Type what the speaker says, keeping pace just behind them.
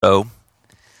So,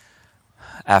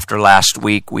 after last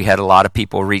week, we had a lot of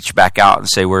people reach back out and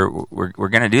say, "We're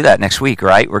going to do that next week,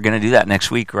 right? We're going to do that next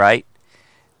week, right?"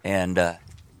 And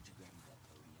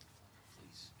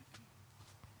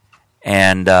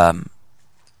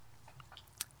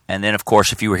then, of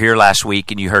course, if you were here last week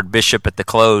and you heard Bishop at the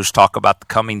close talk about the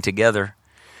coming together,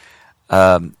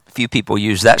 a few people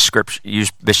used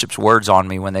Bishop's words on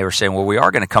me when they were saying, "Well, we are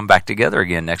going to come back together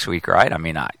again next week, right?"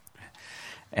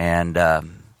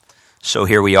 So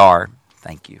here we are.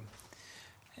 Thank you.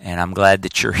 And I'm glad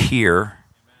that you're here.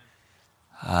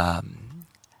 I'm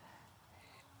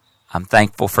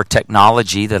thankful for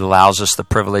technology that allows us the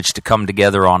privilege to come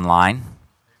together online.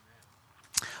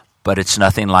 But it's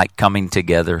nothing like coming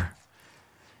together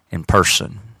in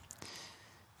person.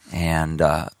 And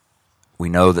we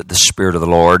know that the Spirit of the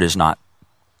Lord is not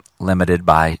limited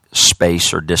by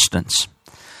space or distance.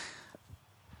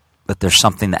 But there's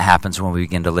something that happens when we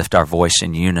begin to lift our voice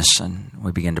in unison.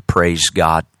 We begin to praise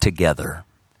God together.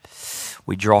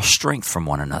 We draw strength from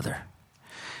one another.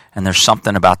 And there's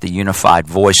something about the unified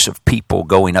voice of people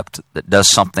going up that does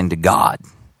something to God.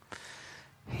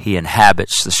 He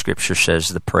inhabits, the Scripture says,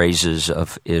 the praises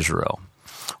of Israel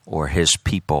or His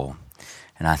people.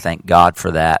 And I thank God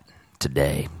for that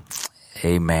today.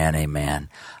 Amen, amen.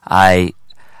 I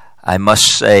must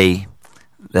say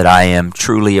that I am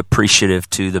truly appreciative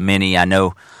to the many. I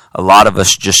know a lot of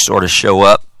us just sort of show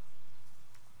up,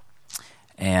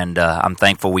 and I'm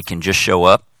thankful we can just show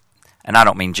up. And I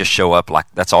don't mean just show up like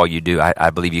that's all you do.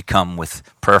 I believe you come with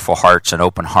prayerful hearts and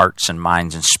open hearts and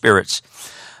minds and spirits.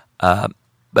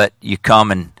 But you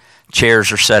come and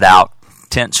chairs are set out,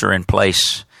 tents are in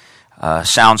place,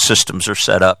 sound systems are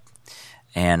set up,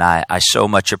 and I so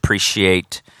much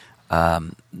appreciate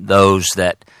those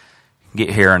that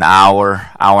get here an hour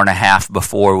and a half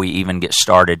before we even get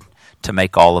started to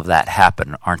make all of that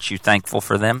happen. Aren't you thankful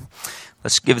for them?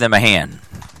 Let's give them a hand.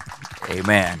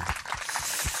 Amen.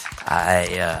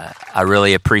 I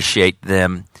really appreciate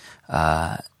them,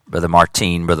 Brother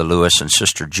Martine, Brother Lewis, and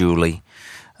Sister Julie,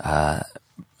 and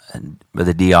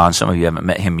Brother Dion. Some of you haven't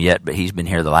met him yet, but he's been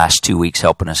here the last 2 weeks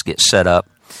helping us get set up.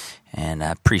 And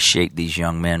I appreciate these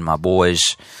young men, my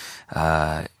boys.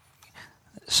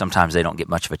 Sometimes they don't get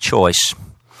much of a choice,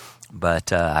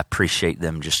 but I appreciate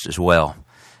them just as well.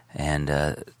 And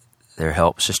their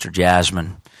help, Sister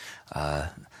Jasmine,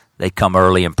 they come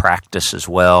early in practice as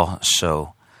well.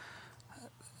 So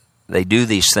they do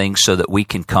these things so that we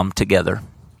can come together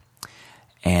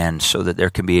and so that there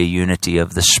can be a unity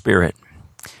of the Spirit.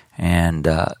 And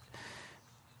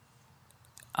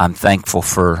I'm thankful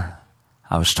for,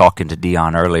 I was talking to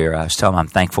Dion earlier, I was telling him I'm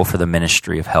thankful for the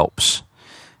ministry of helps.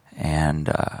 And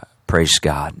praise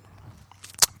God.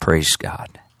 Praise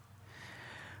God.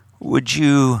 Would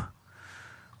you,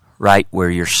 right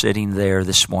where you're sitting there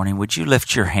this morning, would you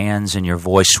lift your hands and your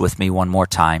voice with me one more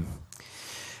time?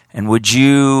 And would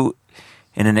you,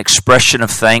 in an expression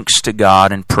of thanks to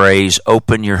God and praise,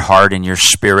 open your heart and your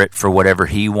spirit for whatever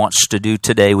He wants to do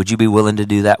today? Would you be willing to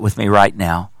do that with me right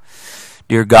now?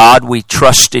 Dear God, we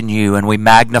trust in You and we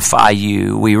magnify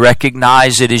You. We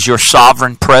recognize it is Your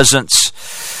sovereign presence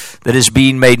that is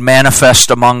being made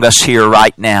manifest among us here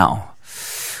right now.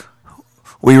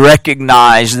 We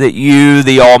recognize that You,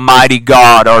 the Almighty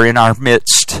God, are in our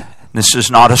midst. This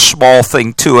is not a small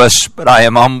thing to us, but I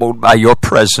am humbled by Your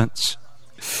presence.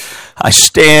 I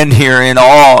stand here in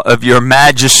awe of Your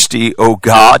majesty, O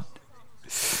God.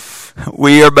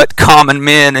 We are but common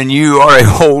men, and You are a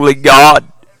holy God.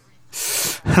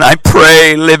 And I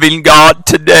pray, living God,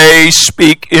 today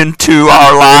speak into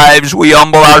our lives. We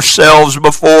humble ourselves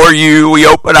before You. We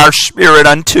open our spirit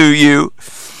unto You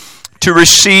to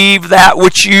receive that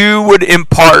which You would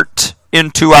impart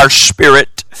into our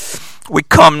spirit. We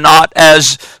come not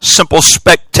as simple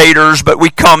spectators, but we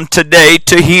come today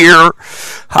to hear.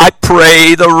 I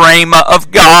pray the Rhema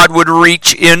of God would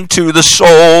reach into the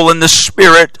soul and the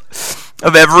spirit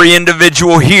of every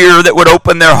individual here, that would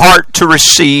open their heart to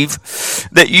receive,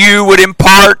 that You would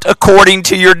impart according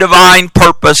to Your divine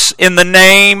purpose. In the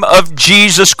name of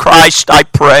Jesus Christ, I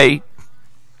pray.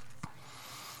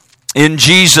 In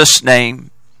Jesus' name,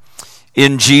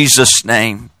 in Jesus'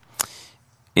 name,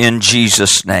 in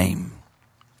Jesus' name.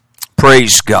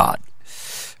 Praise God.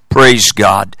 Praise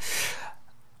God.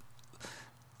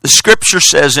 The Scripture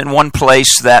says in one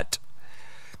place that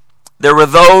there were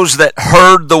those that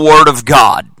heard the Word of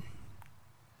God.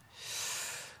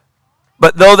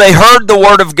 But though they heard the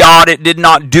Word of God, it did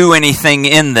not do anything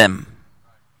in them.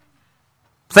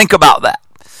 Think about that.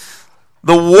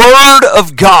 The Word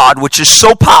of God, which is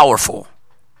so powerful,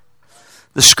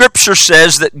 the Scripture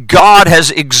says that God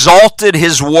has exalted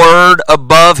His Word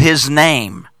above His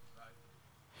name.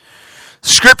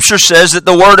 Scripture says that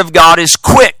the Word of God is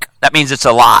quick. That means it's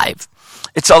alive.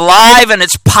 It's alive and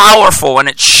it's powerful and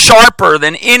it's sharper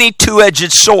than any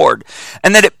two-edged sword.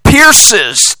 And that it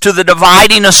pierces to the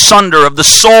dividing asunder of the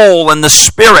soul and the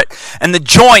spirit and the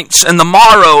joints and the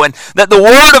marrow. And that the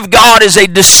Word of God is a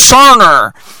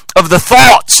discerner of the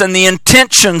thoughts and the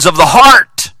intentions of the heart.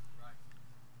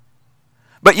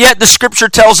 But yet the Scripture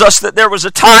tells us that there was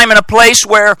a time and a place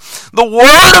where the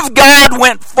Word of God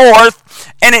went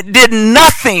forth and it did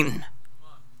nothing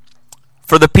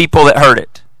for the people that heard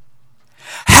it.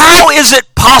 How is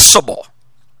it possible?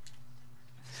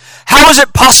 How is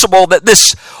it possible that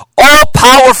this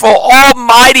all-powerful,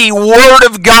 almighty Word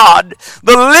of God,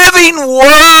 the living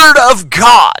Word of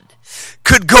God,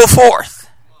 could go forth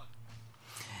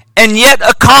and yet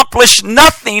accomplish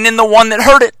nothing in the one that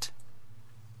heard it?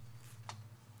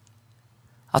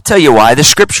 I'll tell you why. The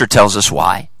Scripture tells us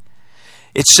why.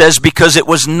 It says because it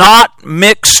was not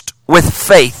mixed with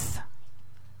faith.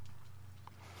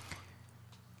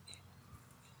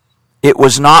 It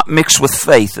was not mixed with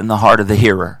faith in the heart of the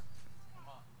hearer.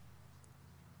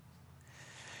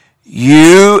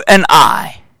 You and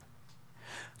I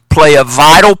play a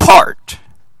vital part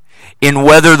in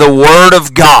whether the Word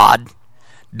of God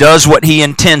does what He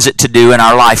intends it to do in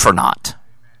our life or not.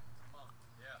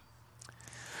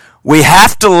 We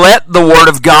have to let the Word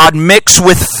of God mix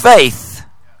with faith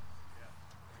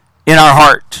in our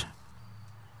heart.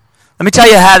 Let me tell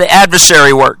you how the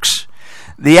adversary works.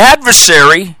 The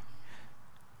adversary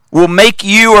will make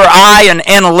you or I an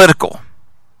analytical.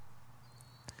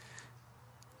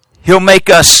 He'll make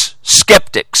us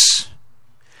skeptics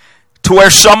to where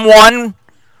someone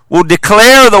will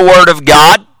declare the Word of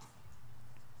God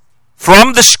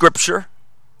from the Scripture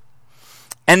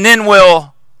and then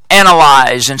will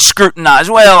analyze and scrutinize.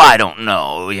 Well, I don't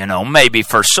know, maybe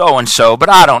for so-and-so, but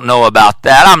I don't know about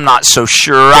that. I'm not so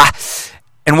sure.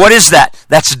 And what is that?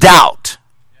 That's doubt.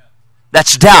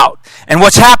 That's doubt. And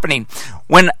what's happening?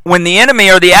 When the enemy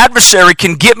or the adversary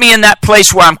can get me in that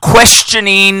place where I'm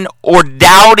questioning or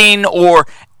doubting or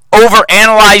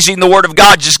overanalyzing the Word of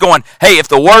God, just going, hey, if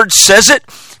the Word says it,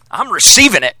 I'm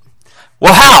receiving it.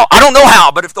 Well, how? I don't know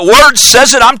how, but if the Word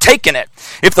says it, I'm taking it.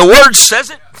 If the Word says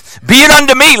it, be it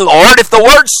unto me, Lord. If the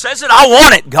Word says it, I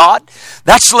want it, God.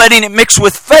 That's letting it mix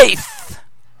with faith.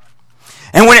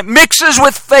 And when it mixes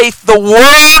with faith, the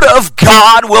Word of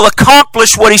God will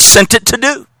accomplish what He sent it to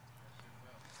do.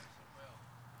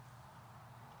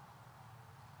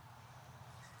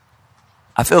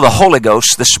 I feel the Holy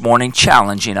Ghost this morning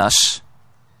challenging us.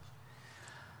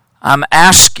 I'm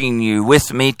asking you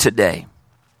with me today.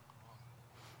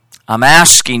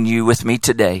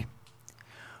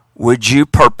 Would you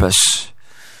purpose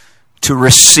to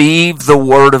receive the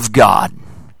Word of God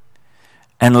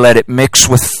and let it mix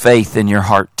with faith in your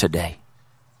heart today?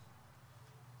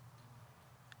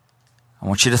 I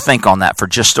want you to think on that for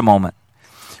just a moment.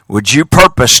 Would you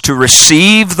purpose to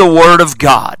receive the Word of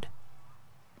God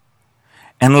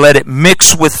and let it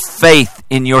mix with faith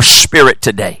in your spirit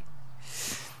today?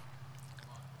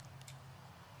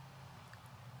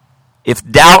 If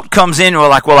doubt comes in, we're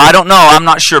like, well, I don't know, I'm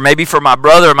not sure. Maybe for my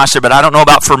brother or my sister, but I don't know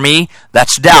about for me.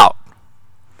 That's doubt.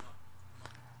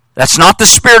 That's not the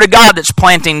Spirit of God that's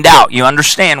planting doubt. You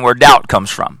understand where doubt comes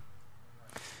from.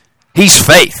 He's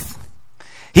faith.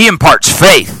 He imparts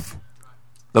faith.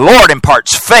 The Lord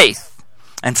imparts faith.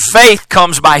 And faith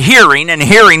comes by hearing, and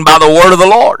hearing by the word of the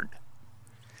Lord.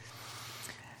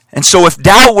 And so if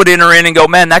doubt would enter in and go,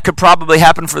 man, that could probably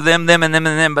happen for them, and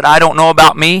them, but I don't know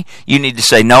about me, you need to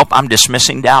say, nope, I'm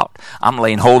dismissing doubt. I'm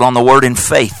laying hold on the Word in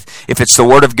faith. If it's the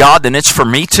Word of God, then it's for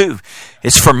me too.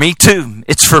 It's for me too.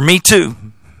 It's for me too.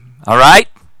 All right?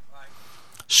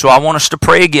 So I want us to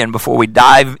pray again before we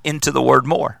dive into the Word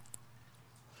more.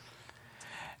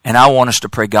 And I want us to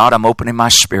pray, God, I'm opening my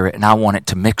spirit and I want it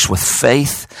to mix with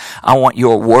faith. I want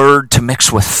your word to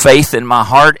mix with faith in my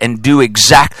heart and do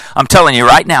I'm telling you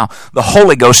right now, the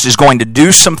Holy Ghost is going to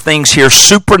do some things here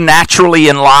supernaturally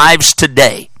in lives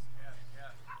today.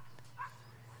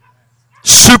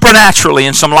 Supernaturally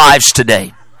in some lives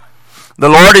today. The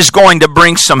Lord is going to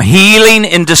bring some healing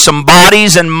into some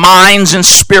bodies and minds and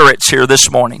spirits here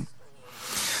this morning.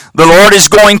 The Lord is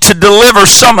going to deliver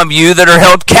some of you that are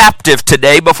held captive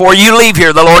today. Before you leave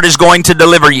here, the Lord is going to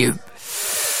deliver you.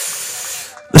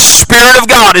 The Spirit of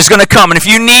God is going to come. And if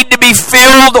you need to be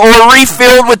filled or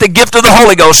refilled with the gift of the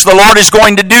Holy Ghost, the Lord is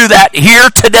going to do that here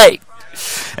today.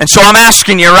 And so I'm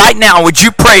asking you right now, would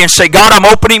you pray and say, God, I'm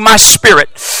opening my spirit.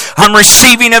 I'm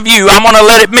receiving of you. I'm going to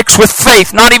let it mix with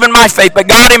faith. Not even my faith, but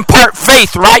God, impart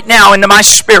faith right now into my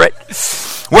spirit.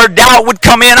 Where doubt would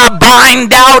come in, I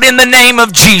bind doubt in the name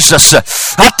of Jesus.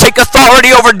 I take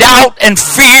authority over doubt and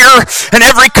fear and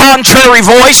every contrary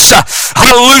voice.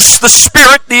 I loose the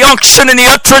Spirit, the unction, and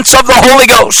the utterance of the Holy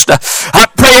Ghost.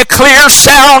 I pray a clear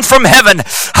sound from heaven.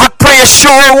 I pray a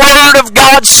sure word of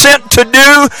God sent to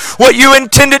do what you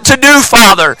intended to do,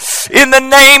 Father. In the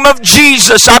name of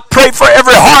Jesus, I pray for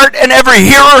every heart and every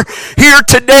hearer here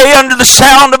today under the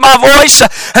sound of my voice,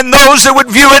 and those that would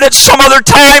view it at some other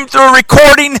time through a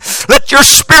recording. Let your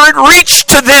Spirit reach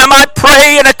to them, I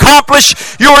pray, and accomplish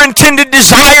your intended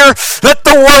desire. Let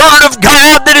the Word of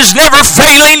God that is never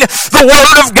failing, the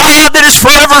Word of God that is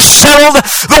forever settled,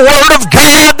 the Word of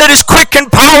God that is quick and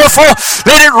powerful,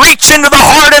 let it reach into the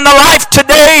heart and the life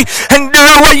today and do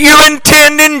what you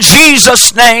intend in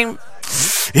Jesus' name.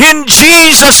 In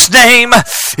Jesus' name,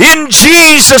 in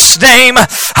Jesus' name,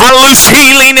 I loose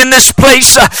healing in this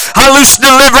place. I loose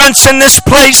deliverance in this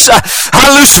place.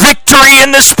 I loose victory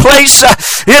in this place.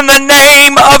 In the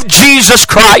name of Jesus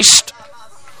Christ.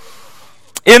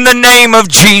 In the name of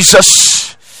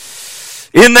Jesus.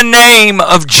 In the name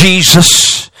of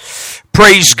Jesus.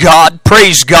 Praise God,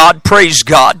 praise God, praise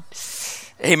God.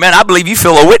 Amen. I believe you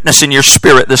feel a witness in your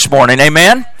spirit this morning.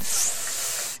 Amen.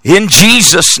 In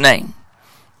Jesus' name.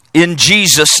 In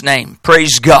Jesus' name.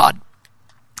 Praise God.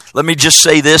 Let me just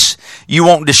say this. You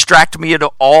won't distract me at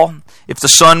all. If the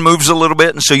sun moves a little bit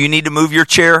and so you need to move your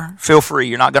chair, feel free.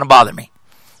 You're not going to bother me.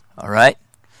 All right?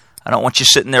 I don't want you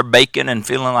sitting there baking and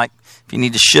feeling like if you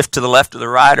need to shift to the left or the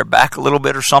right or back a little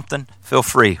bit or something, feel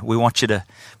free. We want you to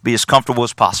be as comfortable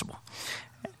as possible.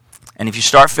 And if you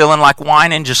start feeling like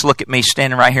whining, just look at me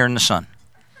standing right here in the sun.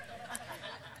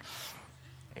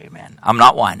 Amen. I'm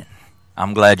not whining.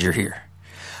 I'm glad you're here.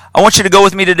 I want you to go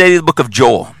with me today to the book of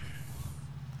Joel.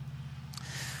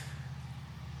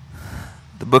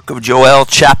 The book of Joel,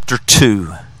 chapter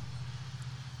 2.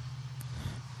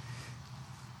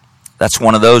 That's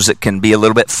one of those that can be a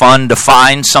little bit fun to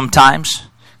find sometimes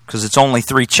because it's only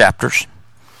 3 chapters.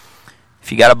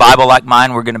 If you got a Bible like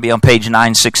mine, we're going to be on page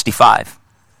 965.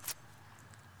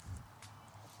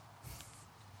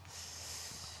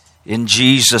 In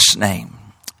Jesus' name.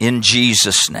 In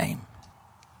Jesus' name.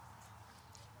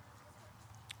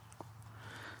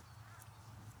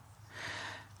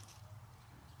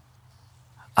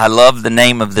 I love the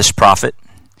name of this prophet.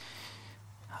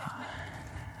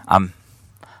 I'm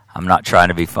not trying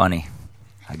to be funny.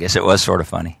 I guess it was sort of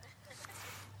funny.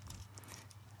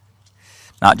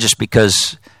 Not just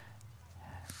because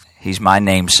he's my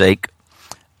namesake,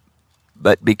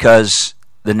 but because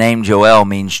the name Joel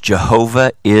means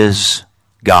Jehovah is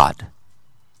God.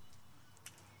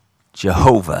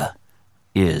 Jehovah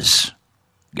is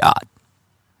God.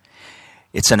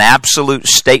 It's an absolute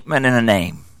statement and a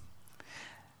name.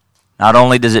 Not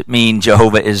only does it mean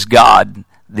Jehovah is God,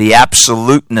 the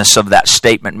absoluteness of that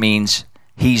statement means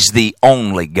He's the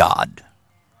only God.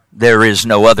 There is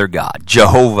no other God.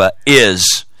 Jehovah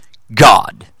is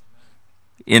God.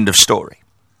 End of story.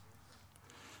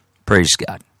 Praise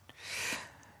God.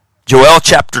 Joel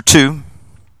chapter 2,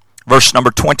 verse number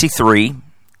 23.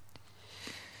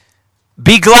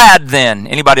 Be glad then.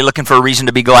 Anybody looking for a reason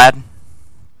to be glad?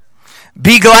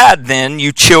 Be glad then,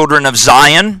 you children of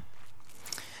Zion,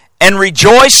 and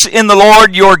rejoice in the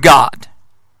Lord your God.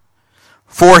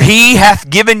 For He hath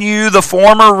given you the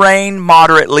former rain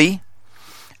moderately,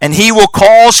 and He will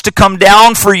cause to come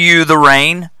down for you the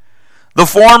rain, the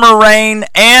former rain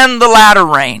and the latter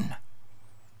rain,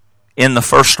 in the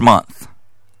first month.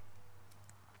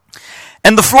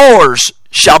 And the floors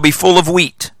shall be full of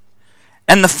wheat,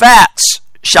 and the fats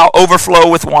shall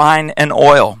overflow with wine and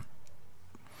oil.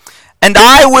 And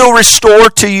I will restore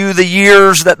to you the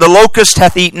years that the locust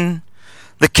hath eaten,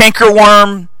 the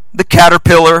cankerworm, the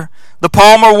caterpillar, the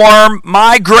palmer worm,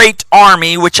 my great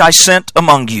army which I sent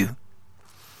among you.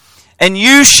 And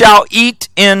you shall eat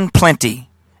in plenty,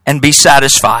 and be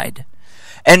satisfied,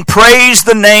 and praise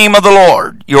the name of the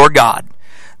Lord your God,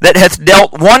 that hath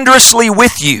dealt wondrously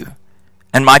with you,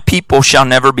 and my people shall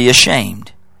never be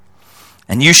ashamed.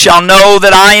 And you shall know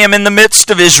that I am in the midst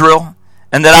of Israel,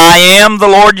 and that I am the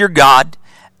Lord your God,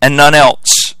 and none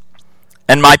else.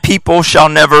 And my people shall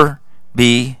never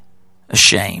be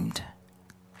ashamed.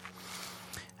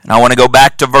 And I want to go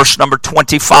back to verse number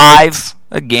 25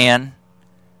 again.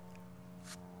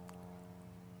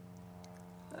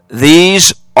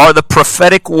 These are the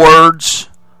prophetic words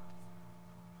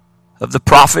of the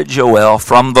prophet Joel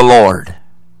from the Lord.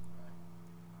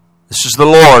 This is the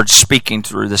Lord speaking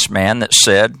through this man that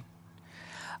said,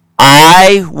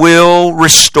 I will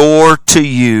restore to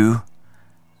you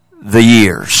the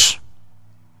years.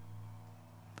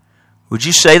 Would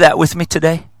you say that with me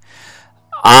today?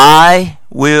 I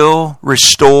will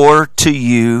restore to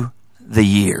you the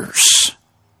years.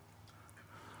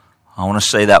 I want to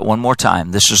say that one more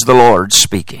time. This is the Lord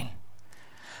speaking.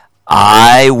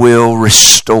 I will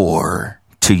restore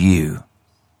to you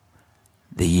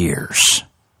the years.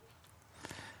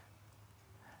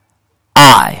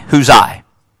 I, who's I?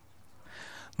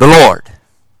 The Lord.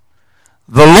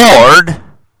 The Lord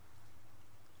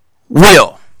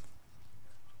will.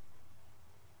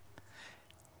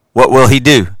 What will He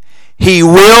do? He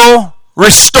will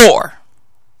restore.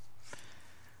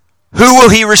 Who will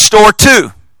He restore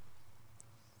to?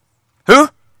 Who?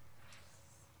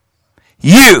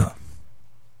 You.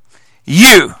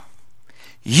 You.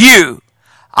 You.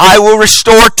 I will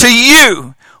restore to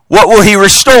you. What will He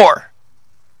restore?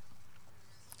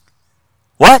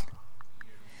 What?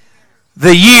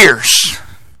 The years.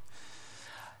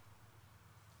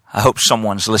 I hope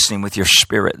someone's listening with your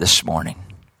spirit this morning.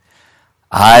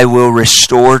 I will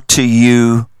restore to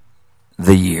you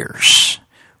the years.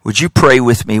 Would you pray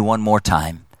with me one more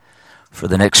time for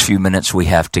the next few minutes we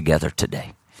have together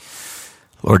today?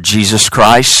 Lord Jesus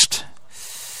Christ,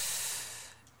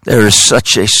 there is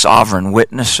such a sovereign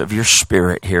witness of your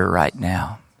Spirit here right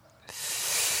now.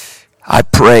 I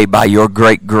pray by your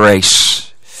great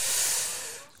grace,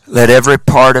 let every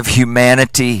part of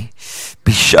humanity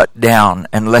be shut down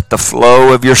and let the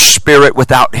flow of your Spirit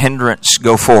without hindrance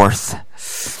go forth.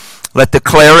 Let the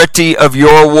clarity of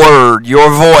your word,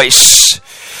 your voice,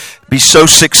 be so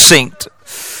succinct.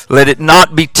 Let it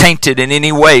not be tainted in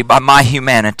any way by my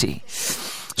humanity.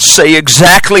 Say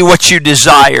exactly what you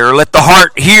desire. Let the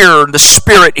heart hear, the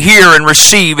spirit hear and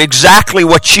receive exactly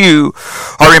what you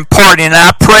are imparting. And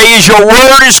I pray as your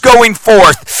word is going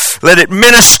forth, let it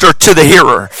minister to the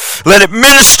hearer. Let it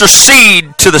minister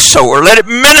seed to the sower. Let it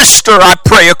minister, I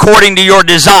pray, according to your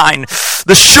design.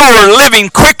 The sure, living,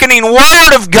 quickening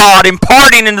word of God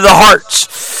imparting into the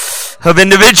hearts of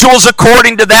individuals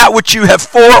according to that which you have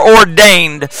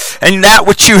foreordained and that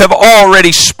which you have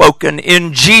already spoken.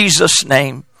 In Jesus'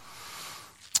 name.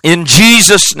 In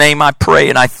Jesus' name I pray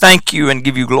and I thank you and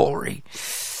give you glory.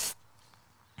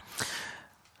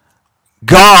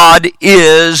 God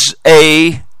is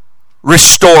a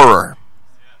restorer.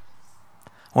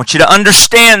 I want you to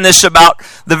understand this about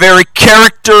the very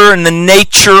character and the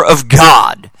nature of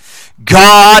God.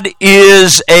 God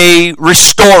is a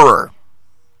restorer.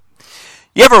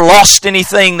 You ever lost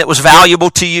anything that was valuable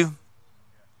to you?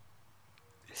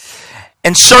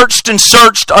 And searched,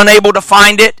 unable to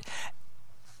find it?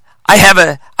 I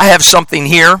have something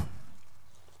here.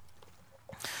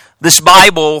 This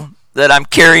Bible that I'm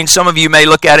carrying, some of you may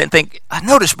look at it and think, I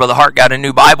noticed Brother Hart got a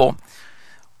new Bible.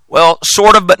 Well,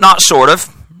 sort of, but not sort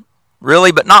of.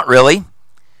 Really, but not really.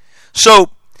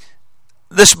 So,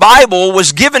 this Bible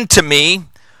was given to me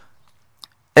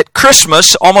at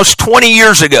Christmas almost 20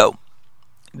 years ago.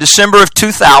 December of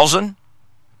 2000.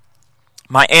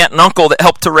 My aunt and uncle that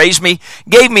helped to raise me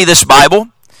gave me this Bible.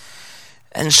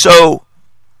 And so,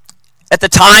 at the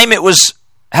time, it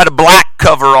had a black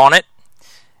cover on it.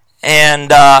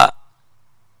 And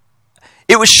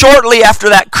it was shortly after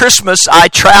that Christmas I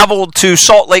traveled to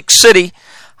Salt Lake City.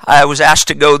 I was asked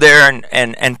to go there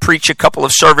and preach a couple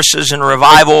of services in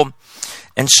revival.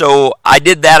 And so I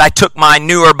did that. I took my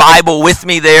newer Bible with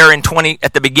me there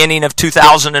at the beginning of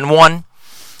 2001.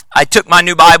 I took my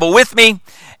new Bible with me,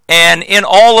 and in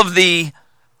all of the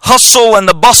hustle and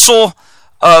the bustle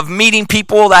of meeting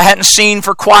people that I hadn't seen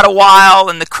for quite a while,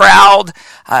 and the crowd,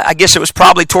 I guess it was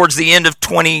probably towards the end of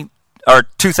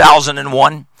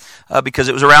 2001, because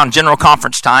it was around General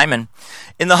Conference time, and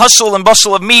in the hustle and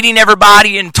bustle of meeting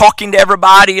everybody and talking to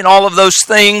everybody and all of those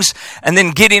things, and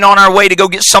then getting on our way to go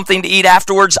get something to eat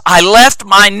afterwards, I left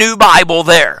my new Bible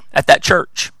there at that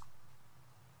church.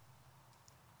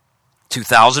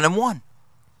 2001.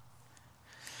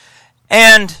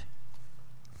 And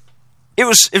it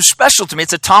was special to me.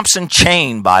 It's a Thompson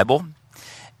Chain Bible,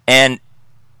 and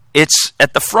it's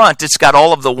at the front, it's got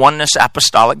all of the oneness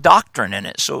apostolic doctrine in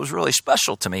it. So it was really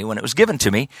special to me when it was given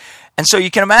to me. And so you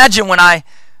can imagine when I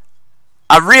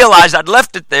realized I'd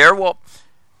left it there, well,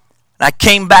 I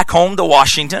came back home to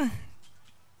Washington,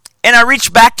 and I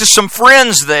reached back to some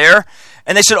friends there,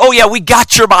 and they said, oh yeah, we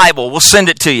got your Bible, we'll send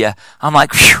it to you. I'm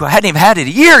like, phew, I hadn't even had it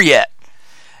a year yet.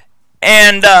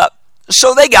 And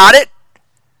so they got it,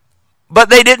 but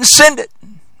they didn't send it.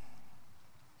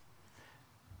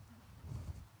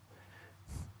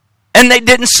 And they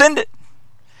didn't send it.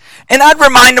 And I'd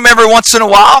remind them every once in a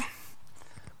while,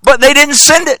 but they didn't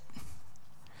send it.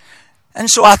 And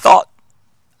so I thought,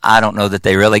 I don't know that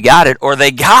they really got it, or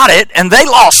they got it and they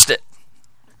lost it.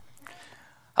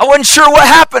 I wasn't sure what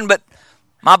happened, but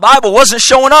My Bible wasn't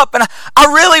showing up, and I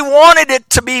really wanted it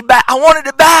to be back. I wanted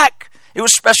it back. It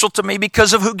was special to me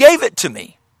because of who gave it to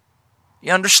me.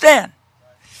 You understand?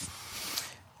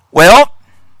 Well,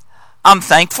 I'm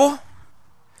thankful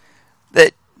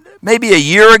that maybe a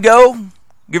year ago,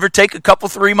 give or take a couple,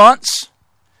 3 months,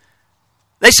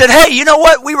 they said, hey, you know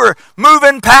what? We were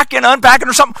moving, packing, unpacking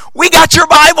or something. We got your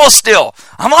Bible still.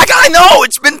 I'm like, I know.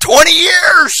 It's been 20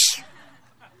 years.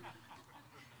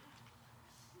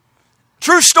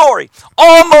 True story.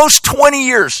 Almost 20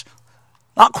 years.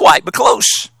 Not quite, but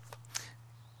close.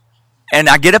 And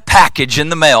I get a package in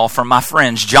the mail from my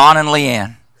friends, John and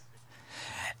Leanne.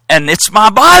 And it's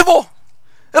my Bible.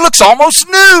 It looks almost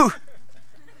new.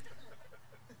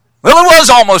 Well, it was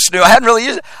almost new. I hadn't really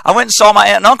used it. I went and saw my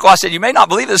aunt and uncle. I said, you may not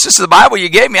believe this. This is the Bible you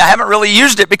gave me. I haven't really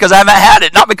used it because I haven't had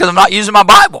it, not because I'm not using my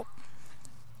Bible.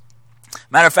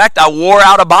 Matter of fact, I wore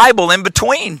out a Bible in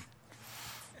between.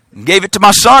 And gave it to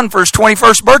my son for his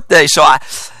 21st birthday. So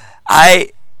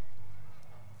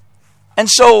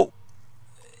so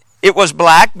it was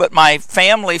black, but my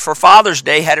family for Father's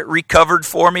Day had it recovered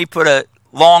for me, put a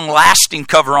long-lasting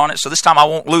cover on it, so this time I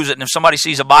won't lose it. And if somebody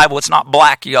sees a Bible, it's not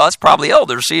black, it's probably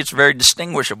elder. See, it's very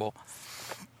distinguishable.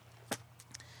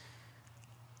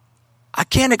 I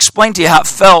can't explain to you how it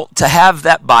felt to have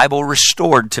that Bible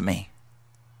restored to me.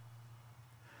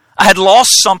 I had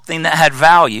lost something that had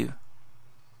value,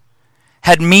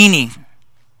 had meaning.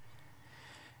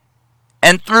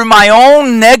 And through my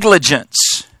own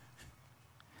negligence,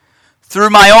 through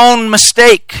my own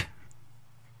mistake,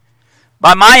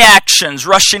 by my actions,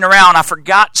 rushing around, I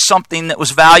forgot something that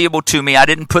was valuable to me. I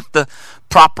didn't put the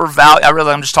proper value.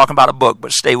 I'm just talking about a book,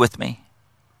 but stay with me.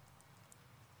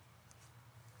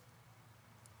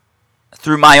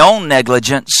 Through my own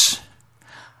negligence,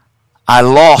 I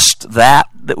lost that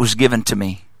was given to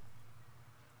me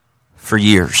for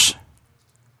years.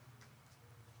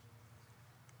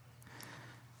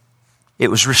 It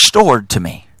was restored to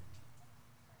me.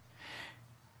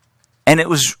 And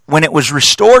when it was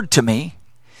restored to me,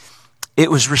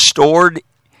 it was restored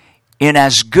in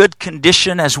as good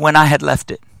condition as when I had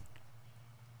left it.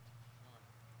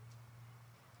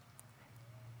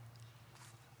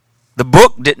 The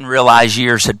book didn't realize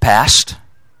years had passed,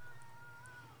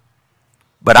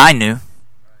 but I knew.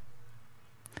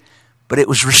 But it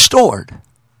was restored.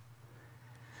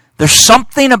 There's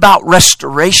something about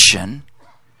restoration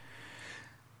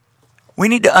we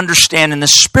need to understand in the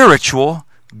spiritual.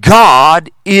 God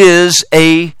is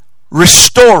a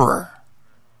restorer.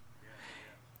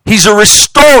 He's a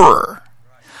restorer.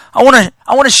 I want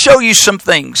to show you some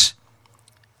things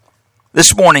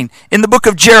this morning. In the book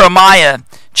of Jeremiah,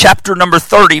 chapter number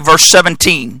 30, verse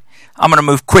 17. I'm going to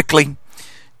move quickly.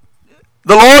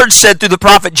 The Lord said through the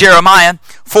prophet Jeremiah,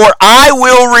 "For I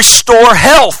will restore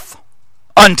health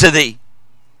unto thee."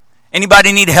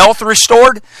 Anybody need health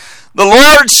restored? The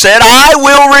Lord said, "I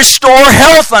will restore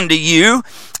health unto you,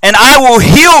 and I will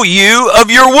heal you of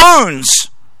your wounds,"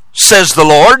 says the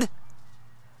Lord.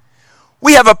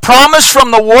 We have a promise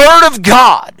from the Word of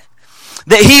God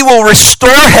that He will restore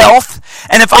health.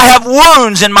 And if I have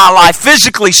wounds in my life,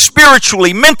 physically,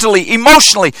 spiritually, mentally,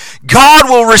 emotionally, God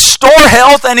will restore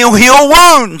health and He'll heal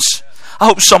wounds. I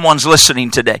hope someone's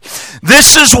listening today.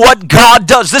 This is what God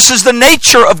does. This is the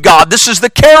nature of God. This is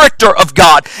the character of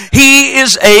God. He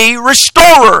is a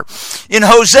restorer. In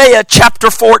Hosea chapter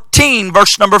 14,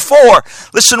 verse number 4,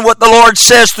 listen what the Lord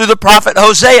says through the prophet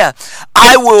Hosea.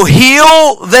 "I will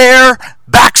heal their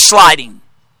backsliding."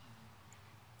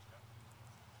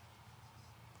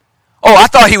 Oh, I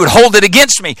thought He would hold it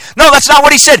against me. No, that's not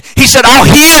what He said. He said, "I'll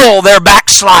heal their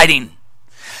backsliding.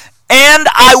 And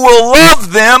I will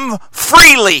love them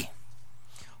freely."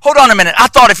 Hold on a minute. I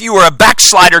thought if you were a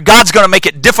backslider, God's going to make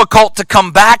it difficult to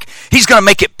come back. He's going to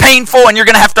make it painful, and you're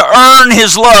going to have to earn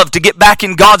His love to get back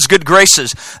in God's good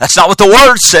graces. That's not what the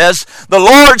Word says. The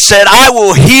Lord said, "I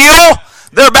will heal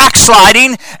their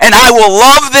backsliding, and I will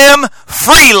love them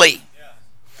freely."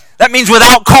 That means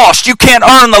without cost. You can't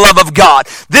earn the love of God.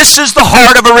 This is the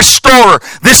heart of a restorer.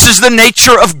 This is the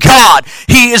nature of God.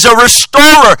 He is a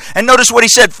restorer. And notice what He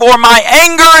said, "For my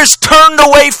anger is turned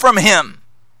away from him."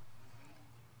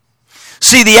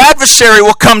 See, the adversary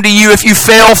will come to you if you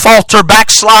fail, falter,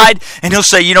 backslide, and he'll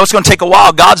say, it's going to take a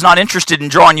while. God's not interested in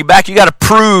drawing you back. You got to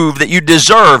prove that you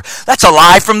deserve. That's a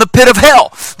lie from the pit of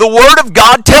hell. The Word of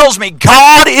God tells me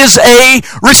God is a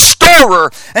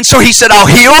restorer. And so He said, "I'll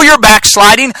heal your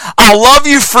backsliding. I'll love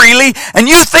you freely. And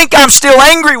you think I'm still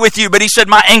angry with you." But He said,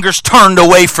 "My anger's turned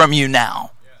away from you now."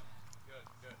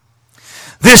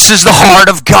 This is the heart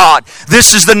of God.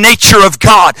 This is the nature of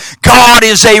God. God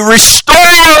is a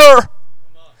restorer.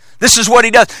 This is what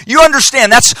he does. You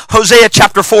understand, that's Hosea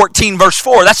chapter 14, verse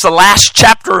 4. That's the last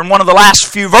chapter and one of the last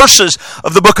few verses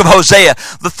of the book of Hosea.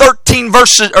 The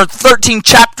 13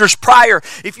 chapters prior,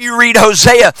 if you read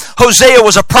Hosea, Hosea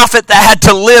was a prophet that had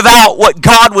to live out what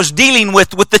God was dealing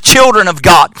with the children of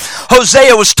God.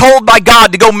 Hosea was told by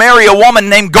God to go marry a woman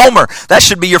named Gomer. That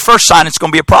should be your first sign it's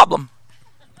going to be a problem.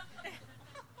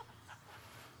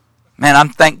 Man,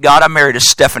 thank God I married a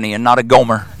Stephanie and not a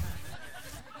Gomer.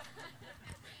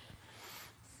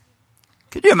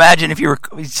 Could you imagine if you were,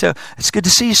 so it's good to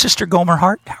see you, Sister Gomer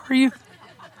Hart. How are you?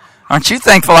 Aren't you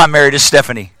thankful I married a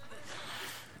Stephanie?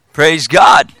 Praise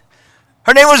God.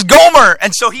 Her name was Gomer,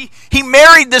 and so he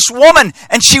married this woman,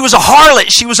 and she was a harlot.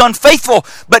 She was unfaithful,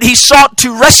 but he sought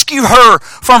to rescue her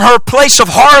from her place of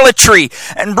harlotry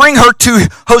and bring her to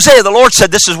Hosea. The Lord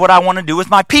said, this is what I want to do with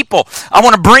my people. I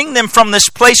want to bring them from this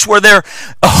place where they're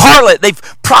a harlot. They've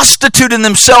prostituted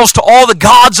themselves to all the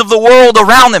gods of the world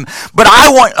around them. But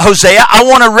Hosea, I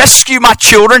want to rescue my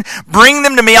children, bring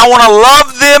them to me. I want to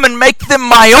love them and make them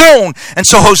my own. And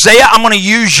so Hosea, I'm going to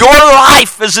use your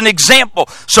life as an example.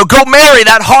 So go marry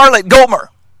that harlot Gomer.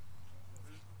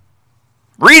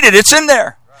 Read it, it's in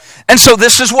there. And so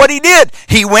this is what he did.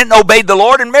 He went and obeyed the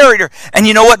Lord and married her. And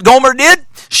you know what Gomer did?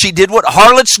 She did what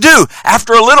harlots do.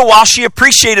 After a little while, she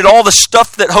appreciated all the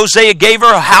stuff that Hosea gave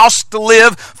her, a house to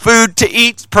live, food to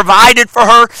eat, provided for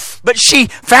her. But she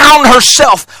found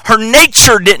herself, her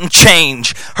nature didn't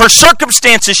change. Her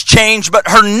circumstances changed, but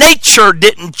her nature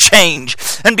didn't change.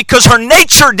 And because her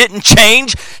nature didn't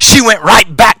change, she went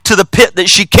right back to the pit that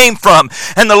she came from.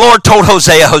 And the Lord told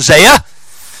Hosea, Hosea,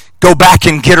 go back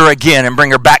and get her again and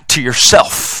bring her back to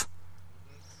yourself.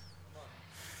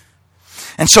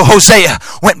 And so Hosea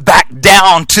went back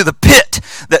down to the pit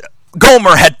that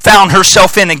Gomer had found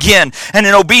herself in again, and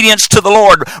in obedience to the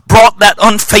Lord brought that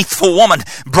unfaithful woman,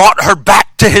 brought her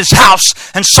back to his house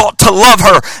and sought to love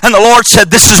her. And the Lord said,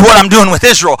 this is what I'm doing with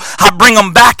Israel. I bring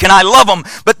them back and I love them,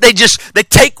 but they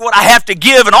take what I have to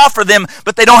give and offer them,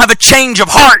 but they don't have a change of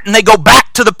heart, and they go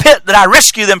back to the pit that I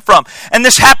rescue them from. And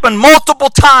this happened multiple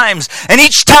times, and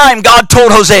each time God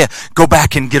told Hosea, go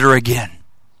back and get her again.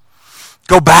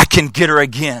 Go back and get her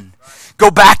again.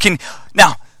 Go back and...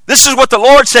 Now, this is what the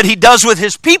Lord said he does with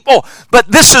his people,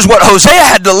 but this is what Hosea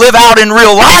had to live out in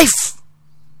real life.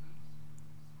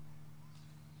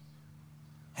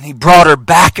 And he brought her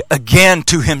back again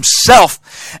to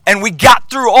himself. And we got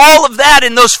through all of that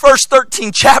in those first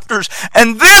 13 chapters.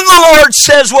 And then the Lord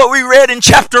says what we read in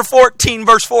chapter 14,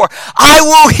 verse 4. I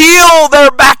will heal their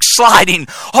backsliding.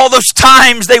 All those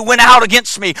times they went out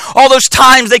against me. All those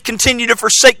times they continued to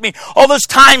forsake me. All those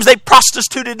times they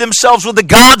prostituted themselves with the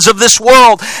gods of this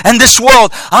world. And this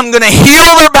world, I'm going to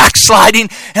heal their backsliding.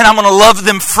 And I'm going to love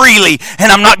them freely.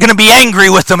 And I'm not going to be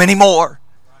angry with them anymore.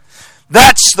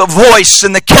 That's the voice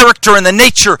and the character and the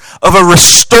nature of a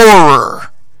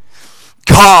restorer.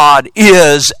 God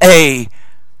is a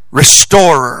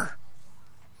restorer.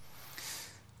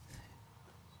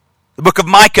 The book of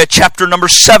Micah, chapter number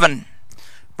 7,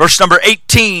 verse number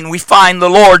 18, we find the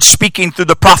Lord speaking through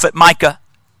the prophet Micah.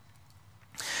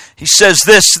 He says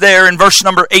this there in verse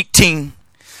number 18.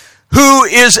 Who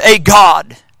is a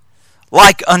God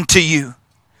like unto you,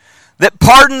 that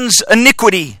pardons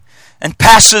iniquity and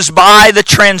passes by the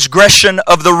transgression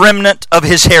of the remnant of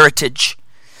his heritage?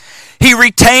 He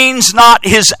retains not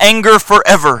his anger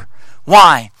forever.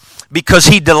 Why? Because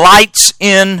he delights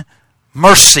in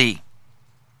mercy.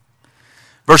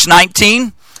 Verse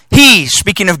 19, he,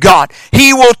 speaking of God,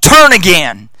 he will turn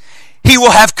again. He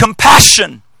will have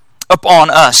compassion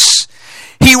upon us.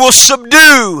 He will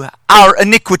subdue our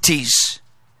iniquities.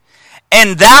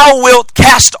 And thou wilt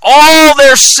cast all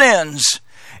their sins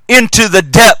into the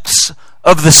depths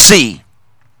of the sea.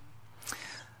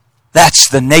 That's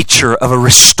the nature of a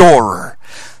restorer.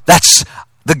 That's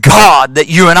the God that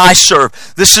you and I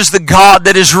serve. This is the God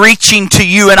that is reaching to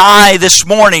you and I this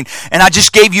morning. And I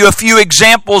just gave you a few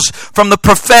examples from the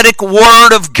prophetic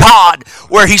word of God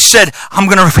where he said, I'm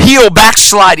going to heal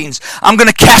backslidings. I'm going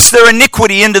to cast their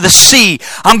iniquity into the sea.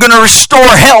 I'm going to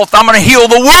restore health. I'm going to heal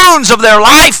the wounds of their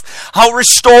life. I'll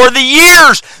restore the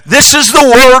years. This is the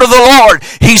word of the Lord.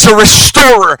 He's a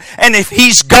restorer. And if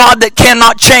he's God that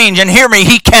cannot change, and hear me,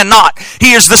 he cannot.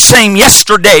 He is the same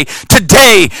yesterday,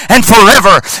 today, and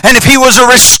forever. And if he was a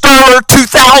restorer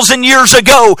 2,000 years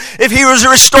ago, if he was a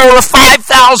restorer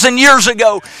 5,000 years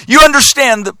ago, you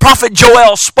understand that Prophet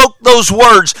Joel spoke those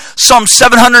words some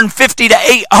 750 to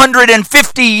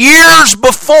 850 years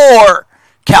before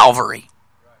Calvary.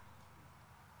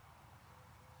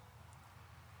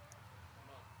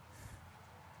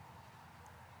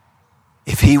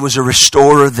 If he was a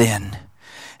restorer then,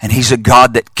 And He's a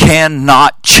God that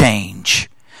cannot change.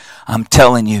 I'm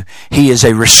telling you, He is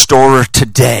a restorer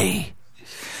today.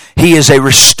 He is a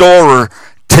restorer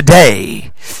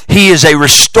today. He is a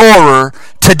restorer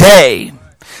today.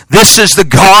 This is the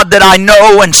God that I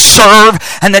know and serve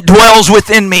and that dwells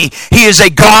within me. He is a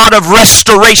God of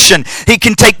restoration. He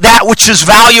can take that which is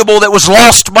valuable that was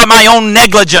lost by my own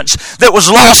negligence, that was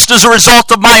lost as a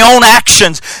result of my own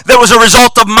actions, that was a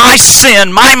result of my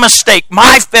sin, my mistake,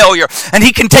 my failure, and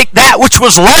He can take that which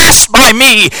was lost by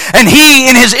me, and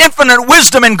He, in His infinite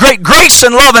wisdom and great grace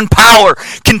and love and power,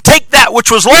 can take that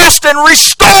which was lost and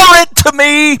restore it to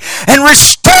me and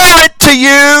restore it to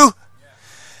you.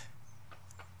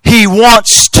 He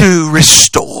wants to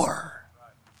restore.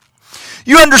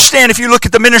 You understand, if you look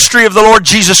at the ministry of the Lord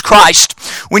Jesus Christ,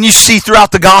 when you see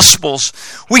throughout the Gospels,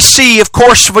 we see, of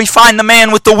course, we find the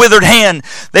man with the withered hand.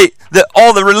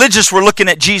 All the religious were looking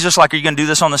at Jesus like, are you going to do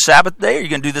this on the Sabbath day? Are you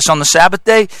going to do this on the Sabbath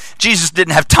day? Jesus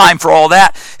didn't have time for all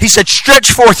that. He said,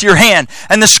 stretch forth your hand.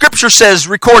 And the Scripture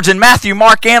records in Matthew,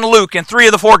 Mark, and Luke, in 3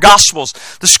 of the 4 Gospels,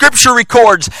 the Scripture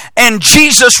records, and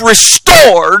Jesus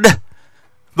restored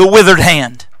the withered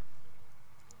hand.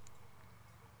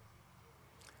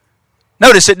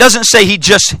 Notice, it doesn't say He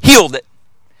just healed it.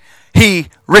 He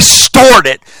restored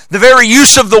it. The very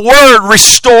use of the word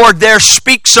restored there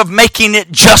speaks of making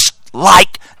it just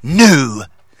like new.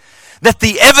 That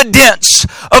the evidence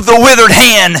of the withered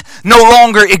hand no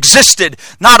longer existed.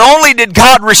 Not only did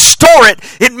God restore it,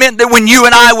 it meant that when you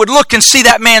and I would look and see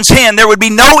that man's hand, there would be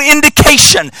no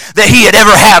indication that he had ever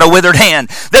had a withered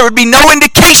hand. There would be no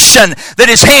indication that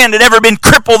his hand had ever been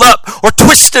crippled up or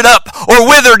twisted up or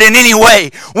withered in any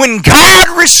way. When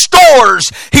God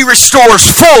restores, He restores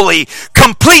fully,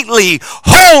 completely,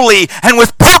 wholly, and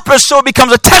with purpose, so it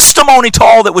becomes a testimony to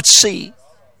all that would see.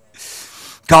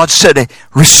 God said He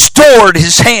restored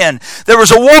His hand. There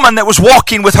was a woman that was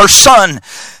walking with her son.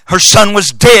 Her son was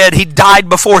dead. He died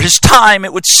before his time,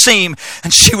 it would seem.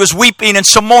 And she was weeping, and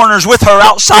some mourners with her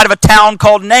outside of a town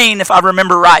called Nain, if I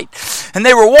remember right. And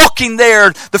they were walking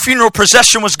there. The funeral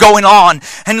procession was going on.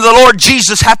 And the Lord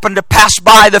Jesus happened to pass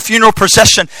by the funeral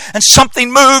procession. And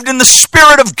something moved in the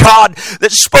Spirit of God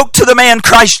that spoke to the man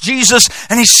Christ Jesus.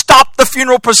 And He stopped the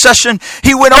funeral procession.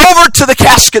 He went over to the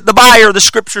casket, the bier, the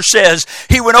Scripture says.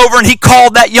 He went over and He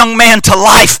called that young man to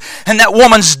life. And that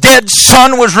woman's dead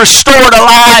son was restored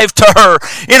alive to her.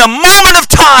 In a moment of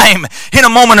time,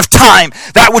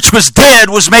 that which was dead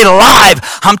was made alive.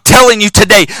 I'm telling you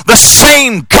today, the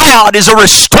same God is a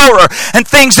restorer. And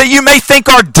things that you may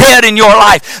think are dead in your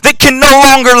life, that can no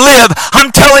longer live, I'm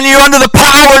telling you, under the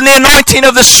power and the anointing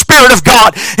of the Spirit of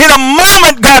God, in a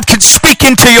moment God can speak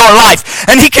into your life,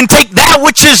 and He can take that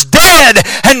which is dead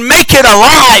and make it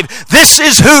alive. This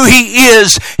is who He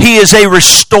is. He is a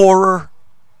restorer.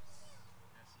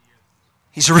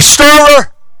 He's a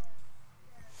restorer.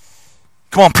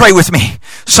 Come on, pray with me.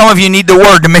 Some of you need the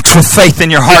Word to mix with faith in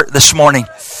your heart this morning.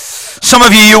 Some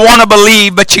of you want to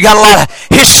believe, but you got a lot of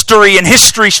history, and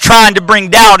history's trying to bring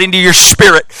doubt into your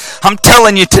spirit. I'm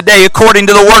telling you today, according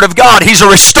to the Word of God, He's a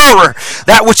restorer.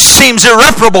 That which seems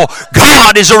irreparable,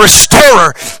 God is a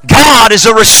restorer. God is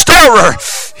a restorer.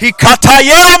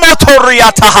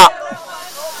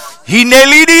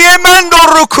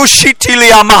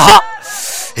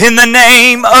 In the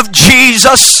name of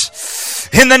Jesus.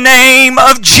 In the name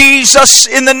of Jesus.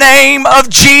 In the name of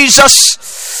Jesus.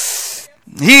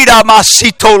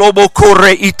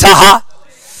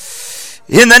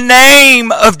 In the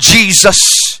name of Jesus.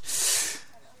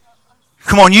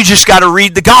 Come on, you just got to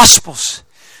read the Gospels.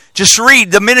 Just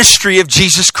read the ministry of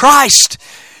Jesus Christ.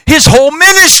 His whole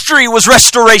ministry was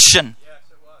restoration.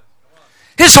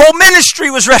 His whole ministry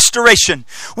was restoration.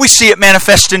 We see it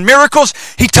manifest in miracles.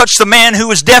 He touched the man who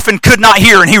was deaf and could not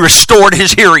hear, and He restored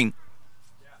his hearing.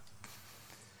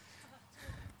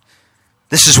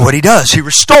 This is what He does. He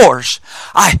restores.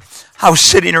 I was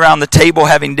sitting around the table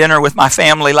having dinner with my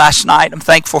family last night. I'm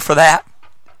thankful for that.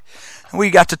 And we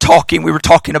got to talking. We were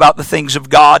talking about the things of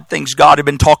God, things God had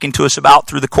been talking to us about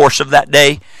through the course of that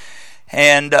day.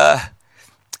 And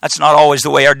that's not always the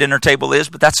way our dinner table is,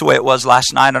 but that's the way it was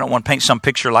last night. I don't want to paint some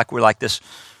picture like we're like this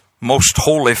most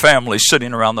holy family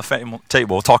sitting around the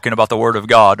table talking about the Word of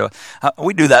God.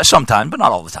 We do that sometimes, but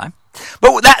not all the time.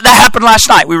 But that happened last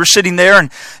night. We were sitting there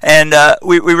and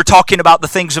we were talking about the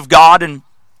things of God and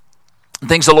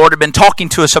things the Lord had been talking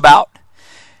to us about.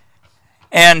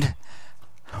 And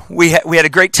we had a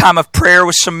great time of prayer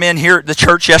with some men here at the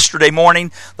church yesterday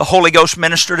morning. The Holy Ghost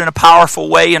ministered in a powerful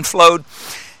way and flowed.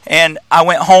 And I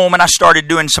went home and I started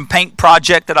doing some paint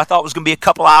project that I thought was going to be a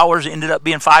couple hours. It ended up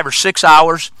being 5 or 6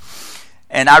 hours.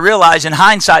 And I realized in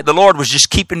hindsight the Lord was just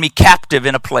keeping me captive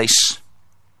in a place.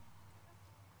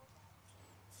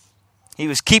 He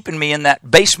was keeping me in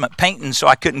that basement painting so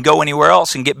I couldn't go anywhere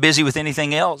else and get busy with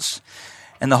anything else.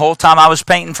 And the whole time I was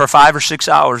painting for 5 or 6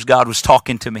 hours, God was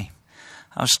talking to me.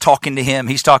 I was talking to Him.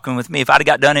 He's talking with me. If I'd have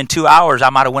got done in 2 hours, I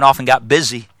might have went off and got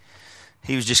busy.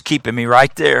 He was just keeping me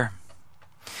right there.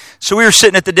 So we were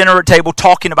sitting at the dinner table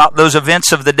talking about those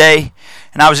events of the day,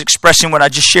 and I was expressing what I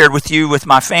just shared with you with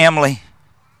my family.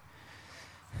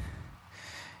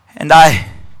 And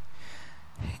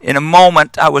in a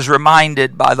moment, I was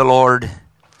reminded by the Lord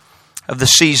of the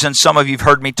season some of you have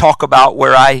heard me talk about,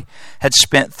 where I had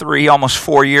spent 3, almost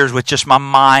 4 years with just my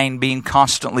mind being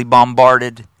constantly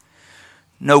bombarded.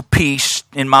 No peace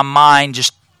in my mind.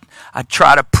 Just I'd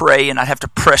try to pray and I'd have to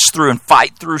press through and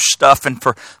fight through stuff. And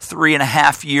for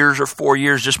 3.5 years or 4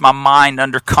 years, just my mind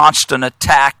under constant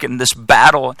attack and this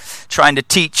battle, trying to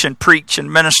teach and preach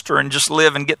and minister and just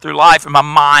live and get through life. And my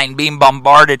mind being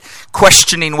bombarded,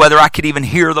 questioning whether I could even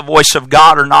hear the voice of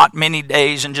God or not many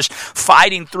days, and just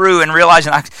fighting through and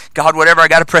realizing, God, whatever, I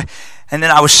got to pray. And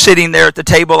then I was sitting there at the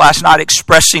table last night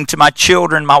expressing to my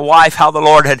children, my wife, how the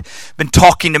Lord had been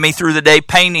talking to me through the day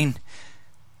painting.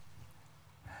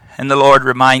 And the Lord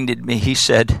reminded me, He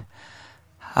said,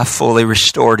 I fully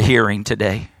restored hearing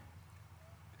today.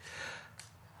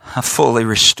 I fully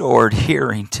restored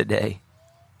hearing today.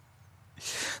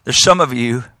 There's some of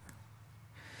you,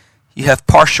 you have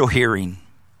partial hearing.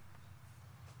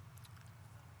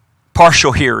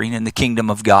 Partial hearing in the kingdom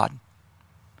of God.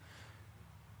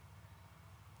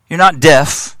 You're not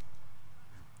deaf,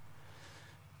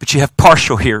 but you have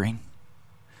partial hearing.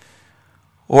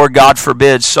 Or, God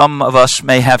forbid, some of us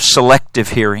may have selective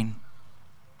hearing.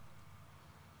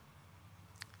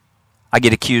 I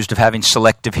get accused of having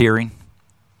selective hearing.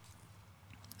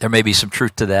 There may be some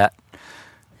truth to that.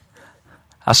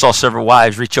 I saw several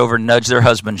wives reach over and nudge their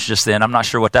husbands just then. I'm not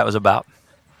sure what that was about.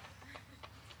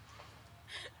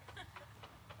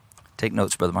 Take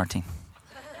notes, Brother Martin.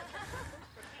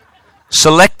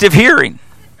 Selective hearing.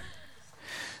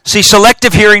 See,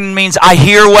 selective hearing means I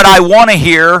hear what I want to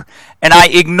hear and I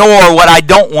ignore what I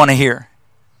don't want to hear.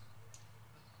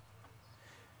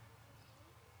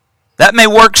 That may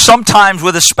work sometimes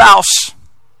with a spouse.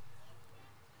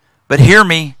 But hear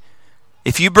me,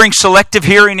 if you bring selective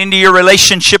hearing into your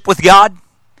relationship with God,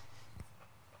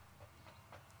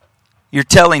 you're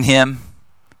telling Him,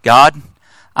 God,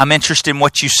 I'm interested in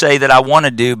what you say that I want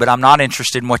to do, but I'm not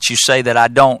interested in what you say that I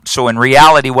don't. So in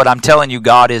reality, what I'm telling you,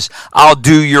 God, is I'll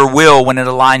do your will when it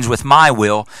aligns with my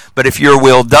will. But if your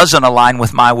will doesn't align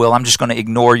with my will, I'm just going to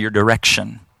ignore your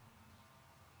direction.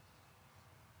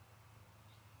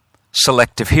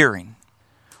 Selective hearing.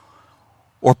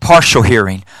 Or partial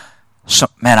hearing. So,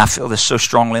 man, I feel this so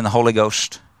strongly in the Holy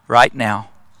Ghost right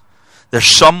now.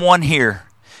 There's someone here.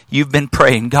 You've been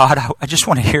praying, God, I just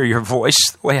want to hear your voice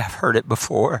the way I've heard it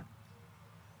before.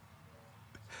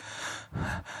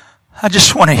 I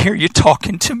just want to hear you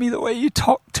talking to me the way you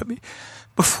talked to me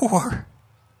before.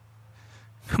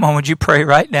 Come on, would you pray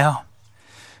right now?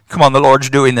 Come on, the Lord's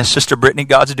doing this. Sister Brittany,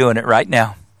 God's doing it right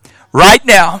now. Right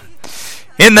now.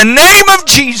 In the name of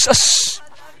Jesus.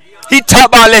 Come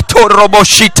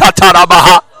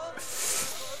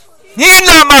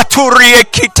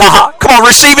on,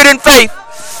 receive it in faith.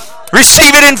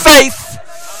 Receive it in faith.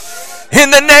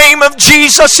 In the name of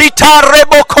Jesus. You are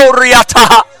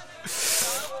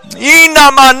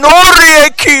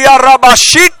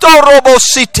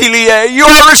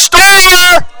a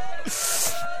restorer.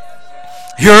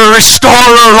 You're a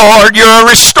restorer, Lord. You're a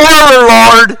restorer,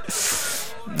 Lord.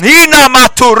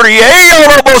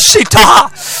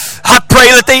 I pray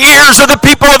that the ears of the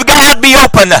people of God be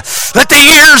open. Let the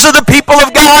ears of the people of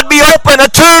God be open,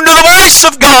 attuned to the voice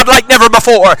of God like never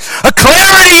before. A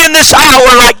clarity in this hour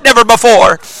like never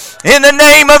before. In the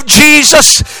name of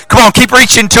Jesus. Come on, keep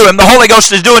reaching to Him. The Holy Ghost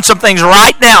is doing some things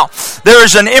right now. There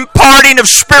is an imparting of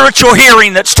spiritual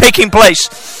hearing that's taking place.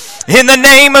 In the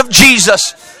name of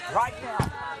Jesus. Right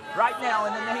now,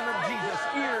 in the name of Jesus.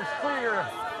 Ears clear,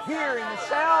 hearing the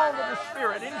sound of the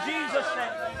Spirit. In Jesus' name.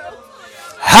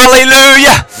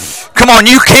 Hallelujah. Come on,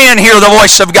 you can hear the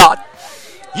voice of God.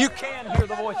 You can hear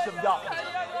the voice of God.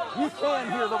 You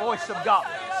can hear the voice of God.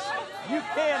 You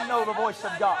can know the voice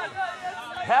of God.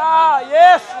 Ah,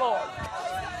 yes, Lord.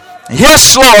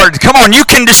 Yes, Lord. Come on, you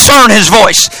can discern His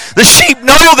voice. The sheep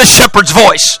know the shepherd's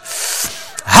voice.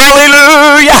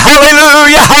 Hallelujah,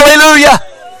 hallelujah, hallelujah.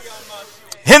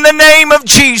 In the name of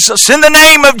Jesus, in the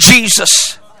name of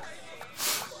Jesus.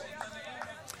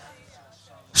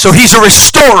 So He's a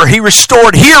restorer. He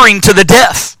restored hearing to the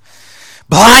deaf.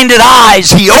 Blinded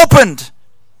eyes He opened.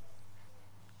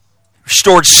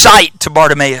 Restored sight to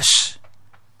Bartimaeus.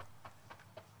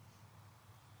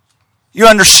 you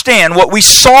understand what we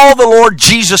saw the Lord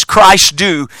Jesus Christ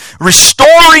do,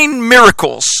 restoring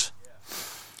miracles.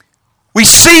 We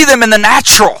see them in the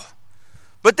natural,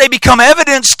 but they become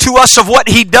evidence to us of what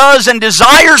He does and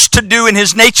desires to do in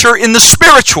His nature in the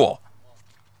spiritual.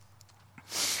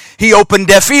 He opened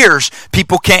deaf ears.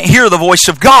 People can't hear the voice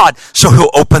of God, so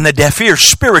He'll open the deaf ears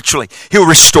spiritually. He'll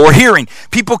restore hearing.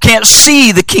 People can't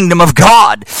see the kingdom of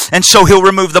God, and so He'll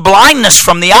remove the blindness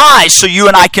from the eyes so you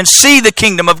and I can see the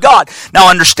kingdom of God. Now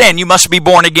understand, you must be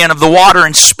born again of the water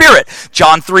and spirit.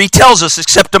 John 3 tells us,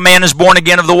 except a man is born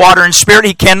again of the water and spirit,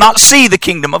 he cannot see the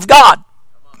kingdom of God.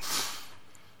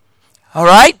 All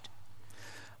right?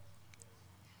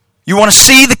 You want to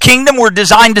see the kingdom? We're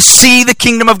designed to see the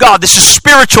kingdom of God. This is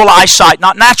spiritual eyesight,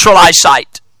 not natural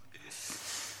eyesight.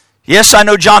 Yes, I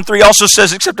know John 3 also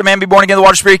says, except a man be born again of the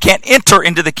water and spirit, he can't enter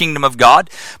into the kingdom of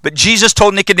God. But Jesus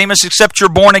told Nicodemus, except you're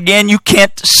born again, you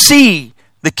can't see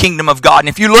the kingdom of God. And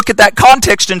if you look at that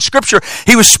context in Scripture,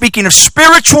 He was speaking of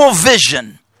spiritual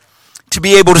vision to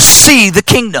be able to see the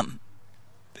kingdom.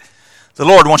 The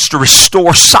Lord wants to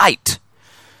restore sight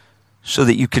so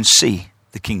that you can see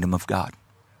the kingdom of God.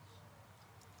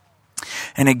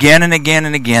 And again and again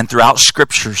and again throughout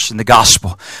Scriptures in the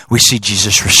gospel, we see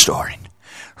Jesus restoring.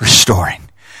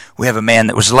 We have a man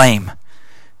that was lame.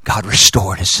 God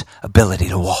restored his ability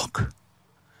to walk.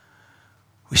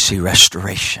 We see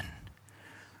restoration.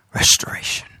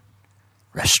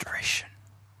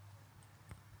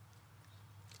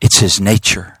 It's His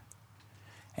nature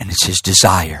and it's His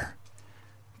desire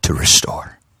to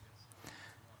restore.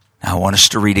 Now I want us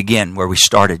to read again where we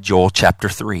started, Joel chapter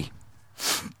 3.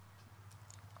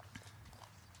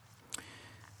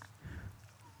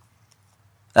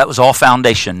 That was all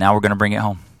foundation. Now we're going to bring it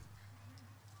home.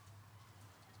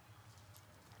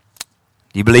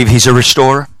 Do you believe He's a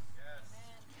restorer?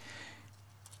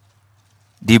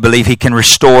 Do you believe He can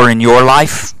restore in your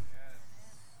life?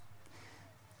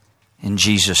 In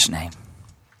Jesus' name.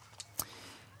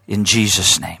 In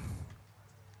Jesus' name.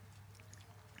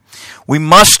 We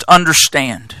must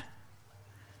understand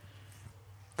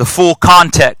the full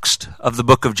context of the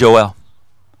book of Joel.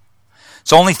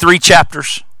 It's only 3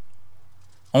 chapters.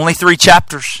 Only 3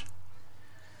 chapters.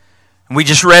 And we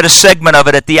just read a segment of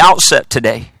it at the outset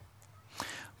today.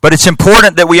 But it's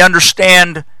important that we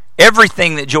understand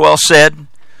everything that Joel said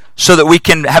so that we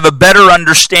can have a better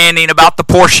understanding about the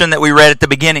portion that we read at the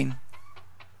beginning.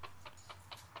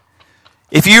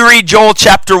 If you read Joel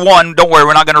chapter 1, don't worry,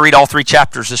 we're not going to read all 3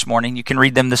 chapters this morning. You can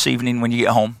read them this evening when you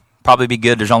get home. Probably be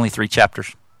good. There's only 3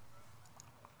 chapters.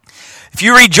 If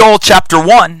you read Joel chapter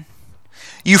 1,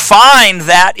 you find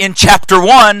that in chapter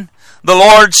 1, the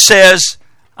Lord says,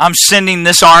 I'm sending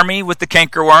this army with the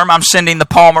cankerworm. I'm sending the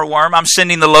palmer worm. I'm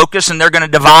sending the locust, and they're going to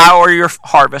devour your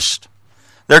harvest.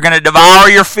 They're going to devour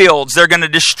your fields. They're going to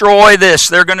destroy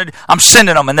this. I'm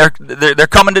sending them, and they're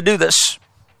coming to do this.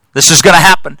 This is going to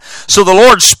happen. So the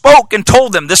Lord spoke and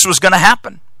told them this was going to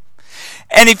happen.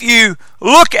 And if you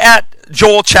look at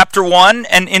Joel chapter 1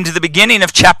 and into the beginning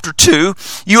of chapter 2,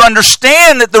 you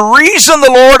understand that the reason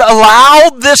the Lord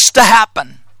allowed this to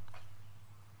happen,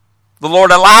 the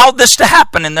Lord allowed this to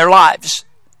happen in their lives.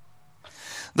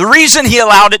 The reason He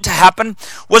allowed it to happen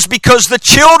was because the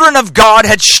children of God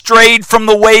had strayed from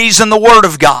the ways and the Word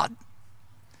of God.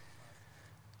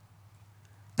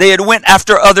 They had went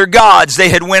after other gods. They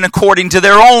had went according to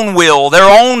their own will, their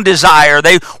own desire.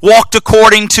 They walked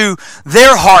according to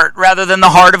their heart rather than the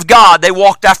heart of God. They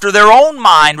walked after their own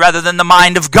mind rather than the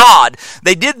mind of God.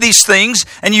 They did these things,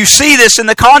 and you see this in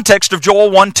the context of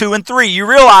Joel 1, 2, and 3. You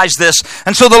realize this.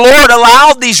 And so the Lord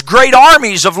allowed these great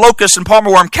armies of locusts and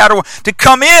palmerworm, caterworm to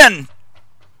come in.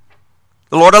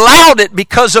 The Lord allowed it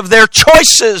because of their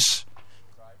choices.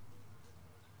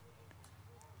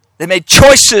 They made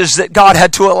choices that God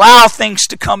had to allow things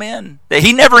to come in that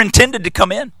He never intended to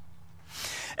come in.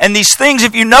 And these things,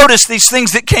 if you notice, these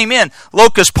things that came in,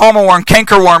 locust, palmerworm,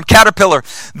 cankerworm, caterpillar,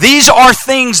 these are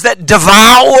things that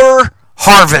devour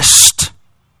harvest.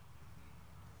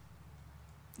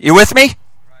 You with me?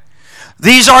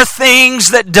 These are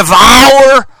things that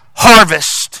devour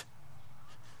harvest.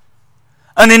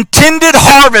 An intended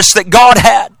harvest that God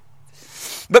had.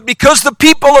 But because the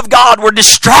people of God were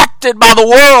distracted by the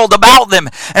world about them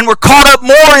and were caught up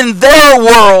more in their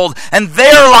world and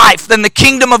their life than the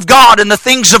kingdom of God and the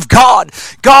things of God,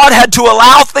 God had to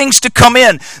allow things to come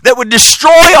in that would destroy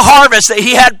a harvest that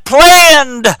He had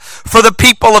planned for the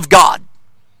people of God.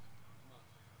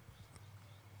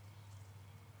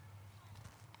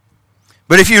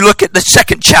 But if you look at the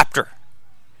 2nd chapter,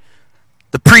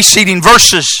 the preceding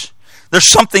verses, there's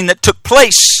something that took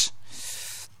place.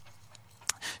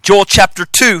 Joel chapter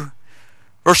 2,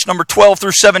 Verse number 12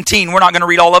 through 17. We're not going to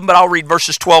read all of them, but I'll read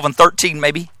verses 12 and 13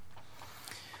 maybe.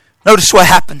 Notice what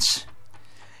happens.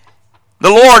 The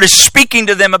Lord is speaking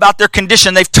to them about their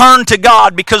condition. They've turned to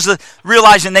God because of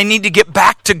realizing they need to get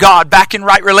back to God, back in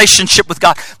right relationship with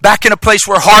God, back in a place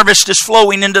where harvest is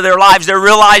flowing into their lives. They're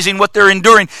realizing what they're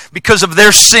enduring because of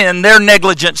their sin, their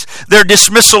negligence, their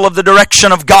dismissal of the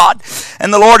direction of God.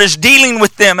 And the Lord is dealing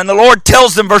with them. And the Lord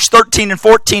tells them, verse 13 and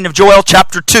 14 of Joel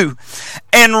chapter 2,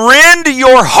 and rend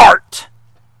your heart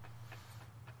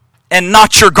and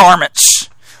not your garments.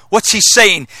 What's he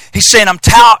saying? He's saying, I'm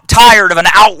tired of an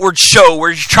outward show where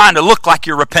you're trying to look like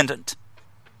you're repentant.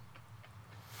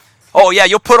 Oh yeah,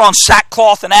 you'll put on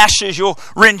sackcloth and ashes, you'll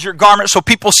rend your garment so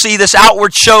people see this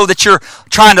outward show that you're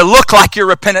trying to look like you're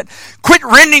repentant. Quit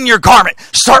rending your garment.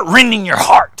 Start rending your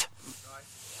heart.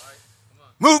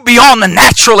 Move beyond the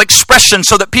natural expression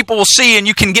so that people will see and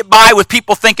you can get by with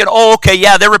people thinking, oh okay,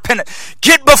 yeah, they're repentant.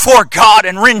 Get before God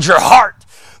and rend your heart.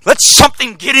 Let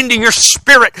something get into your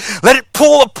spirit. Let it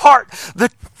pull apart the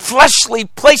fleshly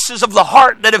places of the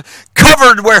heart that have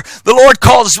covered where the Lord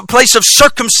calls a place of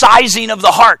circumcising of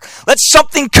the heart. Let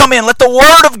something come in. Let the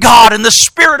Word of God and the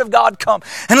Spirit of God come.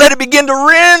 And let it begin to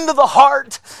rend the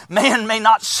heart. Man may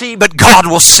not see, but God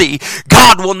will see.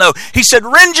 God will know. He said,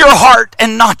 rend your heart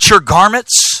and not your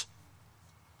garments.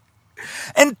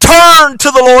 And turn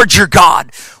to the Lord your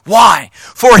God. Why?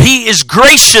 For He is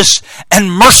gracious and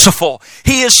merciful.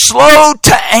 He is slow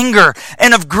to anger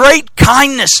and of great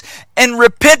kindness, and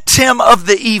repent Him of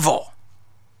the evil.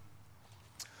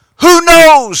 Who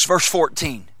knows, verse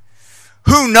 14,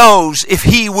 who knows if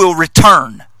He will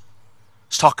return?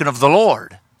 It's talking of the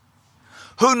Lord.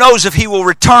 Who knows if He will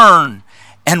return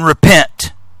and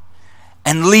repent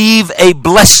and leave a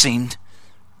blessing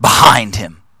behind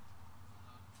Him?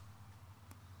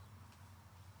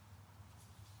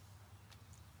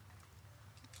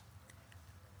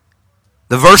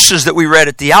 The verses that we read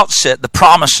at the outset, the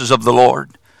promises of the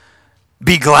Lord.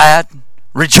 Be glad,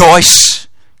 rejoice,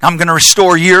 I'm going to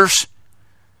restore years.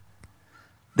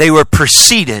 They were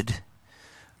preceded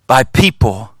by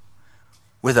people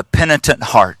with a penitent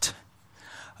heart,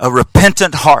 a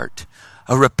repentant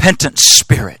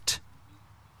spirit.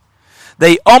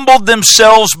 They humbled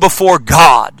themselves before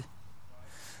God.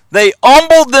 They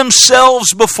humbled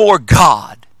themselves before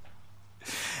God.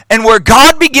 And where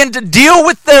God began to deal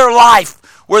with their life,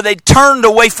 where they turned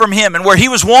away from Him and where He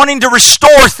was wanting to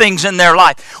restore things in their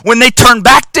life. When they turned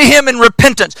back to Him in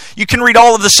repentance, you can read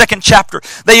all of the second chapter.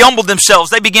 They humbled themselves.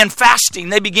 They began fasting.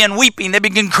 They began weeping. They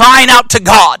began crying out to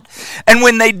God. And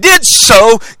when they did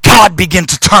so, God began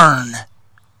to turn.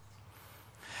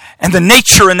 And the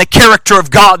nature and the character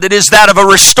of God that is that of a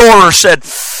restorer said,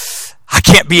 I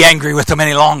can't be angry with them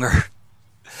any longer.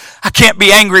 I can't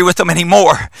be angry with them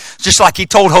anymore. Just like He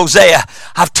told Hosea,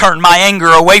 I've turned my anger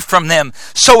away from them.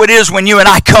 So it is when you and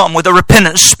I come with a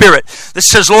repentant spirit that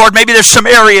says, Lord, maybe there's some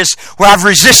areas where I've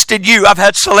resisted You. I've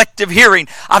had selective hearing.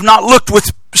 I've not looked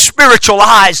with spiritual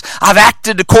eyes. I've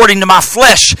acted according to my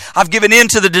flesh. I've given in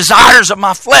to the desires of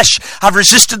my flesh. I've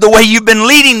resisted the way You've been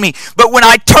leading me. But when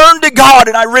I turn to God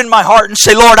and I rend my heart and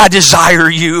say, Lord, I desire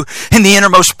You in the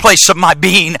innermost place of my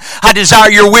being. I desire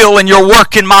Your will and Your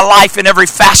work in my life in every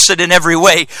facet, in every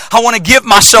way. I want to give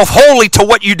myself wholly to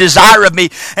what You desire of me.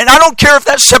 And I don't care if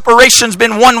that separation's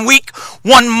been 1 week,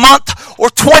 1 month, or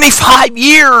 25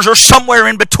 years or somewhere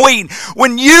in between.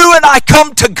 When you and I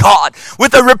come to God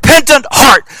with a repentant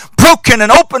heart, broken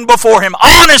and open before Him,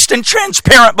 honest and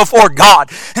transparent before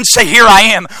God, and say, here I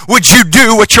am. Would You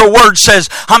do what Your Word says?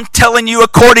 I'm telling you,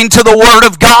 according to the Word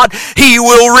of God, He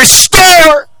will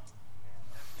restore.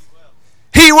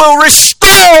 He will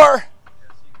restore.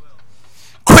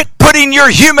 Quit putting your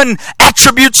human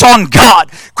attributes on God.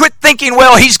 Quit thinking,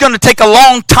 well, He's going to take a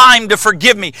long time to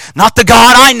forgive me. Not the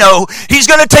God I know. He's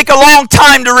going to take a long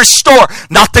time to restore.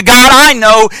 Not the God I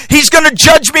know. He's going to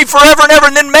judge me forever and ever,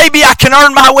 and then maybe I can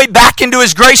earn my way back into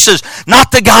His graces.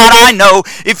 Not the God I know.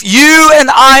 If you and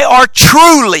I are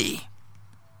truly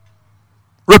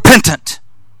repentant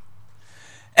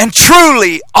and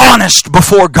truly honest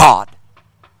before God,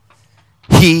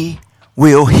 He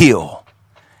will heal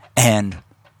and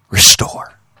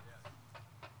restore.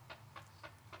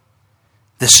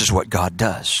 This is what God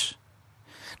does.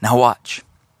 Now watch.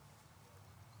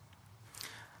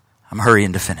 I'm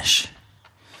hurrying to finish.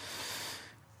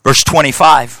 Verse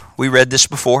 25. We read this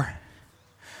before.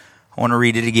 I want to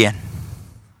read it again.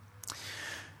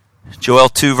 Joel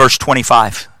 2 verse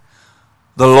 25.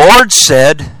 The Lord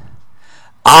said,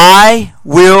 I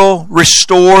will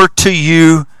restore to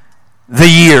you the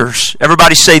years.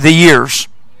 Everybody say the years.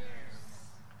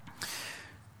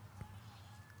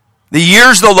 The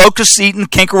years the locust eaten,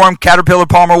 cankerworm, caterpillar,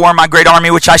 palmer worm, my great army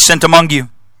which I sent among you.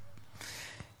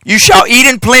 You shall eat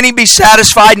in plenty, be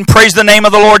satisfied, and praise the name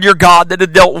of the Lord your God that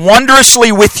hath dealt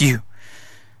wondrously with you.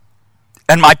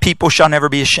 And my people shall never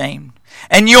be ashamed.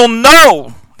 And you'll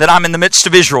know that I'm in the midst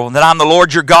of Israel, and that I'm the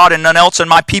Lord your God and none else, and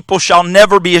my people shall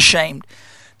never be ashamed.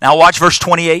 Now watch verse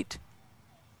 28.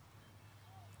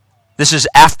 This is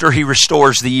after he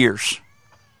restores the years.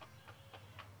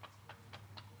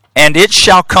 And it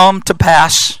shall come to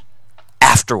pass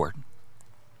afterward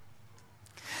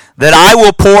that I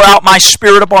will pour out my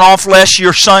spirit upon all flesh.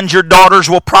 Your sons, your daughters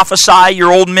will prophesy.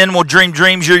 Your old men will dream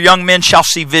dreams. Your young men shall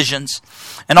see visions.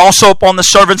 And also upon the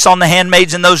servants, on the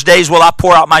handmaids in those days will I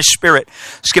pour out my spirit.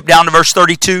 Skip down to verse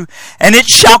 32. And it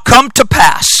shall come to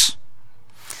pass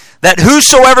that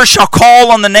whosoever shall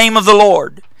call on the name of the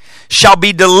Lord shall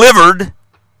be delivered.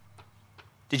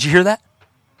 Did you hear that?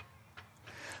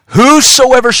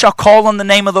 Whosoever shall call on the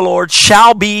name of the Lord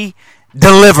shall be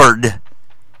delivered.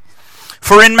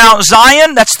 For in Mount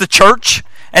Zion, that's the church,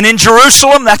 and in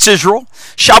Jerusalem, that's Israel,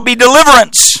 shall be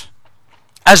deliverance,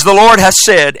 as the Lord hath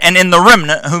said, and in the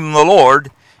remnant whom the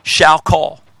Lord shall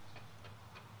call.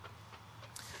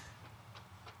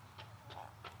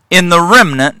 In the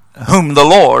remnant whom the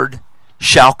Lord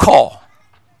shall call.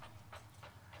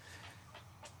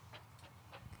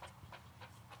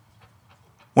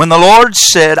 When the Lord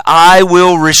said, I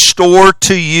will restore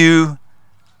to you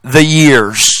the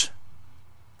years.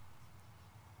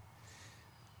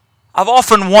 I've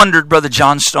often wondered, Brother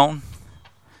Johnstone,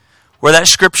 where that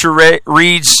scripture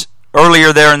reads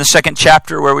earlier there in the 2nd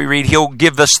chapter, where we read, He'll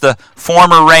give us the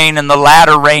former rain and the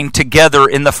latter rain together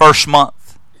in the first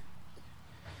month.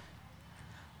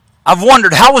 I've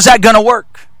wondered, how was that going to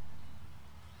work?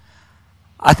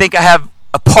 I think I have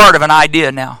a part of an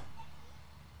idea now.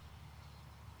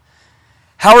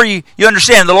 How are you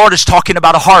understand, the Lord is talking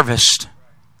about a harvest.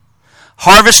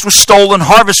 Harvest was stolen,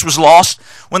 harvest was lost.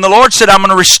 When the Lord said, I'm going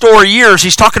to restore years,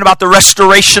 He's talking about the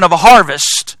restoration of a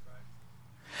harvest.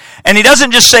 And He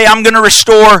doesn't just say, I'm going to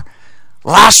restore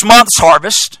last month's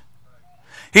harvest.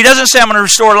 He doesn't say, I'm going to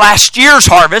restore last year's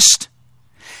harvest.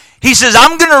 He says,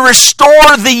 I'm going to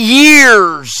restore the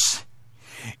years.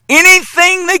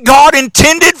 Anything that God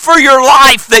intended for your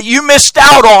life that you missed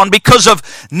out on because of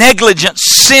negligence,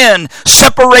 sin,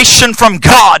 separation from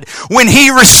God, when He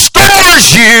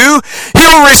restores you,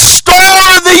 He'll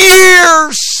restore the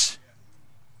years.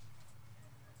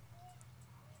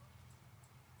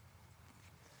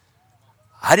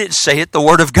 I didn't say it, the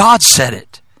Word of God said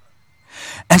it.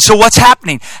 And so what's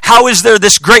happening? How is there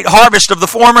this great harvest of the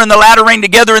former and the latter rain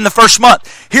together in the first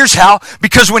month? Here's how.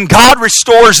 Because when God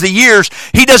restores the years,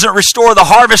 He doesn't restore the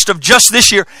harvest of just this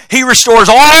year. He restores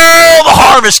all the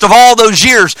harvest of all those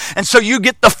years. And so you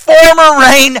get the former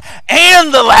rain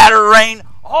and the latter rain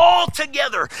all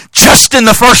together just in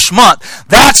the first month.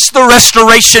 That's the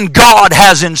restoration God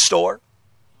has in store.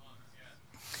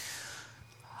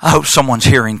 I hope someone's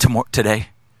hearing today.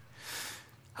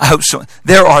 I hope so.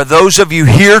 There are those of you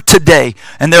here today,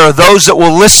 and there are those that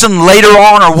will listen later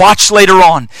on or watch later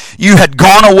on. You had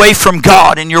gone away from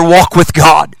God in your walk with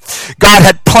God. God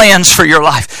had plans for your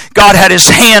life. God had His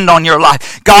hand on your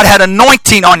life. God had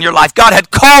anointing on your life. God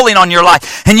had calling on your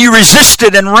life. And you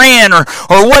resisted and ran or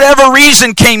whatever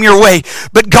reason came your way.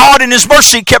 But God in His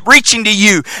mercy kept reaching to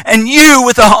you. And you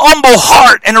with a humble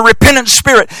heart and a repentant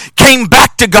spirit came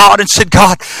back to God and said,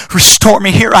 God, restore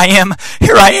me. Here I am.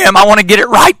 Here I am. I want to get it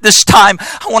right this time.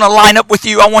 I want to line up with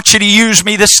you. I want you to use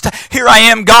me this time. Here I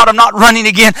am, God. I'm not running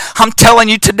again. I'm telling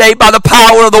you today, by the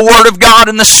power of the Word of God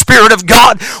and the Spirit of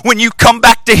God, when you come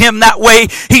back to Him that way,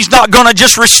 He's not going to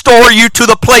just restore you to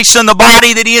the place in the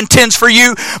body that He intends for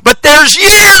you, but there's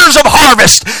years of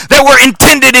harvest that were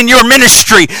intended in your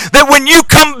ministry, that when you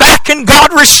come back and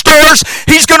God restores,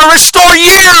 He's going to restore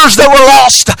years that were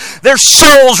lost. There's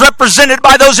souls represented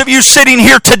by those of you sitting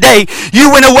here today.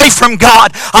 You went away from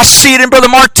God. I see it in Brother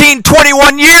Martin.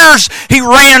 21 years he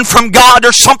ran from God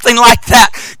or something like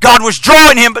that. God was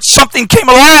drawing him, but something came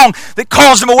along that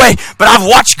caused him away. But I've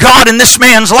watched God in this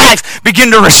man's life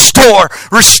begin to restore,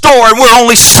 and we're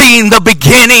only seeing the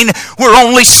beginning. We're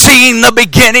only seeing the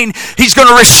beginning. He's going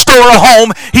to restore a home.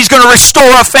 He's going to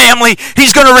restore a family.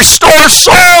 He's going to restore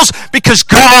souls because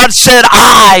God said,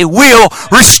 I will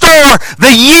restore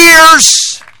the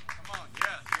years.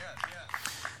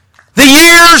 The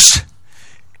years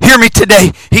Hear me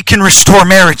today. He can restore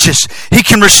marriages. He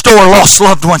can restore lost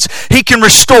loved ones. He can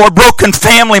restore broken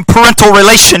family and parental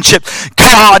relationship.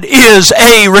 God is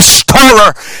a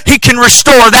restorer. He can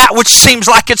restore that which seems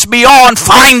like it's beyond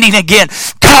finding again.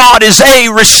 God is a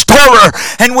restorer.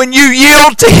 And when you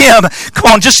yield to Him,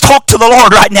 come on, just talk to the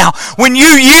Lord right now. When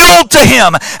you yield to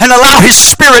Him and allow His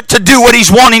Spirit to do what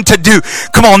He's wanting to do,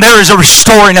 come on, there is a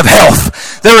restoring of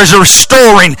health. There is a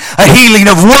restoring, a healing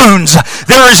of wounds.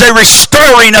 There is a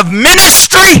restoring of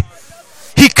ministry.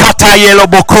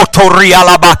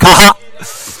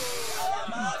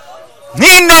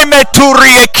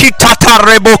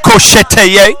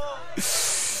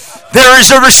 There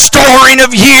is a restoring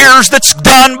of years that's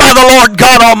done by the Lord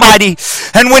God Almighty.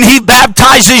 And when He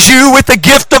baptizes you with the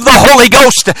gift of the Holy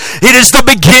Ghost, it is the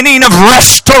beginning of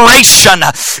restoration.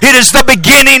 It is the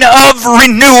beginning of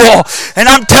renewal. And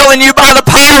I'm telling you, by the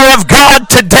power of God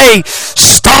today,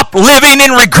 stop living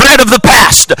in regret of the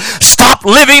past. Stop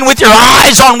living with your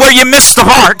eyes on where you missed the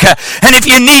mark. And if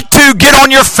you need to, get on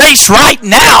your face right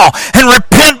now and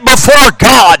repent before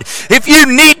God. If you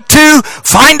need to,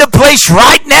 find a place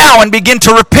right now and begin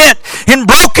to repent in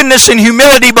brokenness and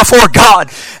humility before God.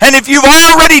 And if you've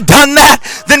already done that,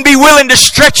 then be willing to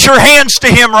stretch your hands to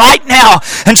Him right now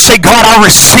and say, God, I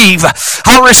receive.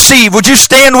 I receive. Would you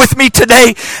stand with me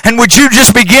today? And would you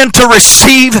just begin to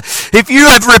receive? If you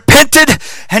have repented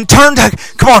and turned to,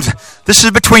 come on, this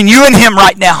is between you and Him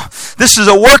right now. This is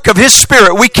a work of His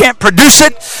Spirit. We can't produce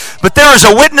it, but there is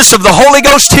a witness of the Holy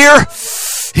Ghost here.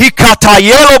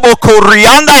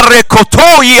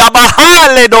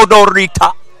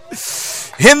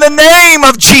 In the name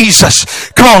of Jesus.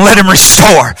 Come on, let Him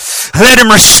restore. Let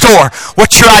Him restore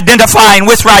what you're identifying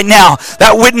with right now.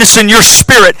 That witness in your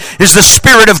spirit is the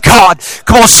Spirit of God.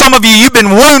 Come on, some of you, you've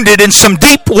been wounded in some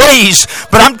deep ways,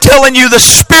 but I'm telling you, the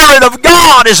Spirit of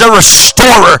God is a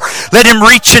restorer. Let Him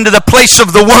reach into the place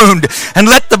of the wound and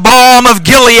let the balm of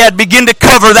Gilead begin to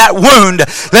cover that wound.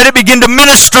 Let it begin to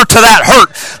minister to that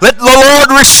hurt. Let the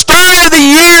Lord restore the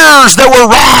years that were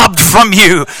robbed from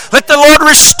you. Let the Lord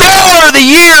restore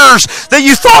the years that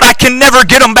you thought, I can never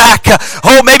get them back.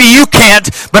 Oh, maybe you can't,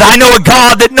 but I know a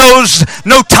God that knows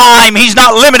no time. He's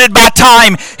not limited by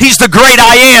time. He's the great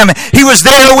I am. He was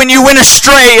there when you went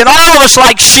astray, and all of us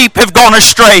like sheep have gone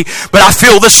astray. But I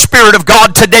feel the Spirit of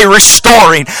God today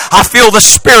restoring. I feel the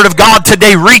Spirit of God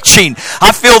today reaching.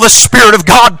 I feel the Spirit of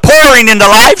God pouring into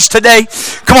lives today.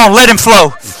 Come on, let Him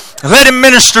flow. Let Him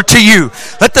minister to you.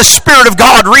 Let the Spirit of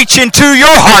God reach into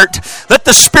your heart. Let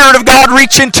the Spirit of God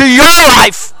reach into your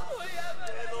life.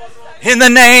 In the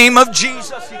name of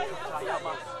Jesus.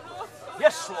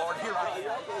 Yes, Lord, here I am.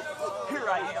 Here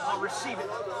I am. I receive it.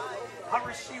 I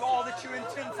receive all that you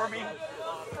intend for me.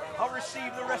 I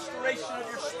receive the restoration of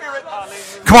your Spirit.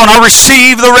 Hallelujah. Come on, I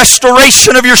receive the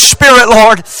restoration of your Spirit,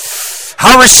 Lord.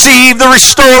 I receive the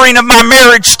restoring of my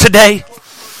marriage today.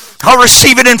 I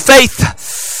receive it in faith.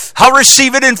 I'll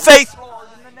receive it in faith, Lord,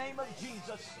 in the name of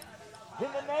Jesus.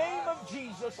 In the name of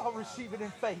Jesus, I'll receive it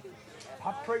in faith.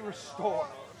 I pray restore.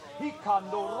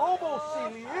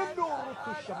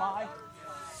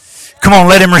 Come on,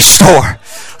 let Him restore.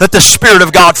 Let the Spirit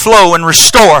of God flow and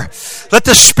restore. Let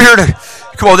the Spirit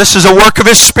of, come on, this is a work of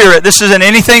His Spirit. This isn't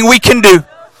anything we can do.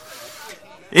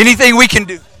 Anything we can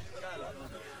do.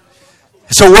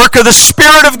 It's a work of the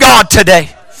Spirit of God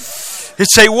today.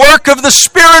 It's a work of the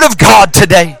Spirit of God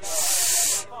today.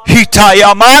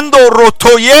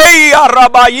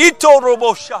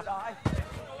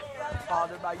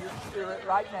 Father, by your Spirit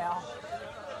right now,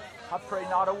 I pray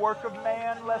not a work of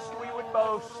man lest we would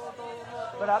boast,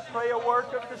 but I pray a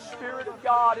work of the Spirit of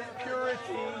God in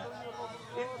purity.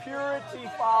 In purity,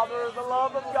 Father, the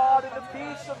love of God and the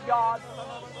peace of God.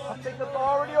 I take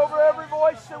authority over every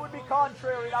voice that would be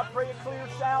contrary. I pray a clear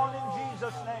sound in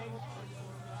Jesus' name.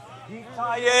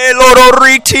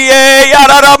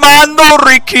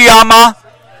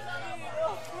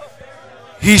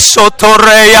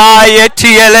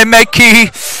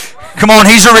 Come on,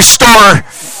 He's a restorer.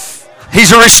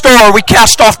 He's a restorer. We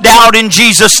cast off doubt in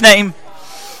Jesus' name.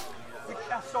 We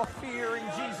cast off fear in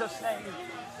Jesus' name.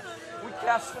 We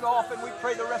cast it off and we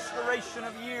pray the restoration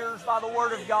of years by the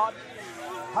Word of God.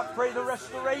 I pray the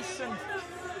restoration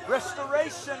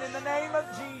in the name of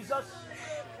Jesus.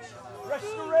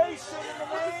 Restoration in the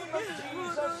name of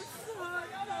Jesus.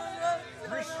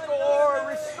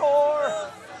 Restore.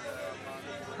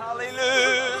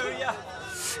 Hallelujah.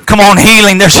 Come on,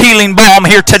 healing. There's healing balm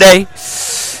here today.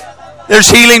 There's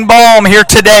healing balm here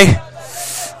today.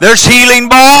 There's healing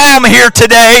balm here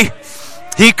today.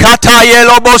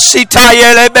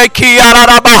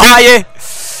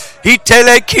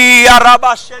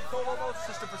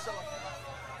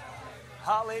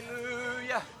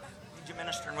 Hallelujah. Need you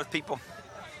ministering with people.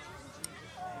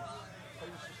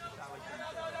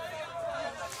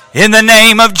 In the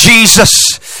name of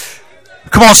Jesus.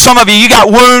 Come on, some of you got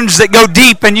wounds that go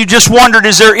deep and you just wondered,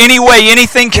 is there any way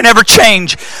anything can ever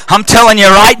change? I'm telling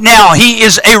you right now, He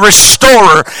is a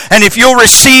restorer. And if you'll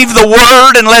receive the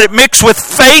Word and let it mix with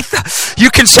faith,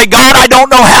 you can say, God, I don't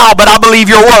know how, but I believe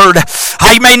your Word.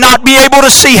 I may not be able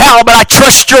to see how, but I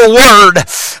trust your Word.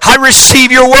 I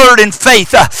receive your Word in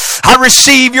faith. I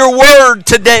receive your Word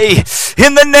today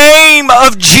in the name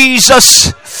of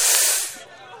Jesus.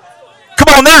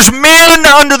 Come on, there's men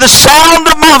under the sound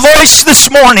of my voice this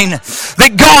morning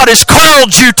that God has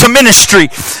called you to ministry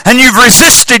and you've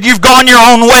resisted, you've gone your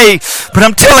own way. But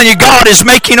I'm telling you, God is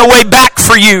making a way back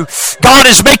for you. God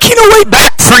is making a way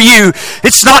back for you.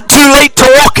 It's not too late to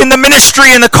walk in the ministry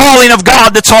and the calling of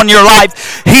God that's on your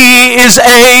life. He is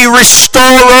a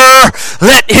restorer.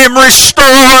 Let Him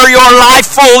restore your life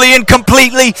fully and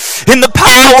completely in the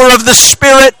power of the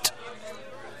Spirit.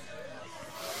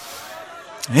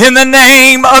 In the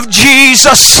name of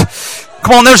Jesus.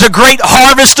 Come on, there's a great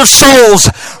harvest of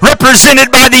souls represented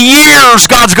by the years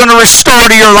God's going to restore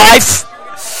to your life.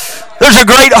 There's a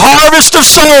great harvest of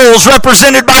souls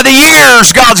represented by the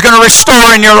years God's going to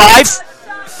restore in your life.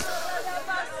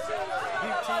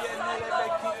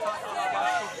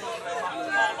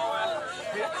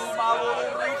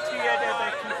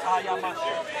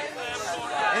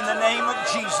 In the name of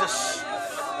Jesus.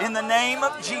 In the name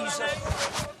of Jesus.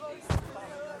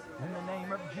 In the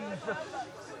name of Jesus.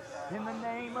 In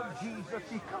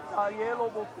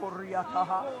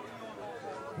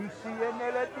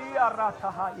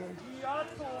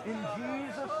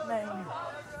Jesus' name.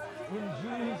 In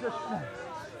Jesus' name.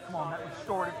 Come on, that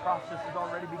restorative process has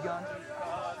already begun.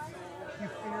 You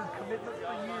feared commitment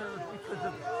for years because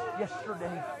of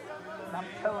yesterday. And I'm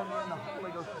telling you in the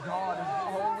Holy Ghost, God has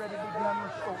already begun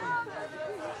restoring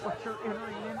what you're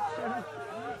entering into.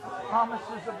 The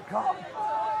promises of God.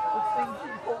 The things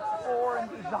you hoped for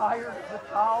and desired as a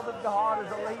child of God,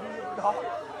 as a lady of God.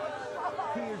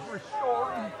 He is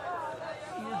restoring.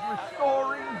 He is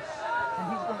restoring.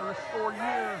 And He's going to restore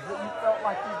years that you felt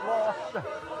like you've lost.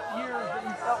 Years that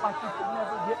you felt like you could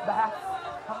never get back.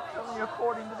 I'm telling you,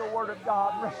 according to the Word of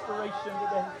God, restoration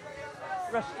today.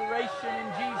 Restoration in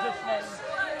Jesus' name.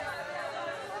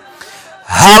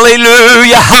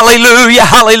 Hallelujah, hallelujah,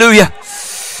 hallelujah.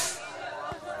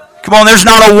 Come on, there's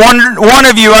not a one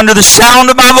of you under the sound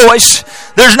of my voice.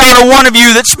 There's not a one of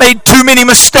you that's made too many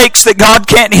mistakes that God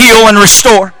can't heal and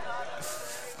restore.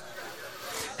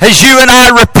 As you and I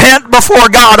repent before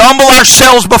God, humble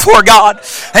ourselves before God,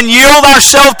 and yield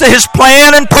ourselves to His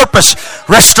plan and purpose,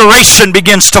 restoration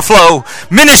begins to flow.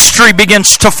 Ministry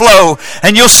begins to flow.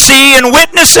 And you'll see and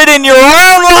witness it in your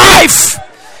own life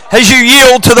as you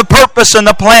yield to the purpose and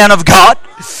the plan of God.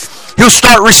 He'll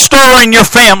start restoring your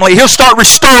family. He'll start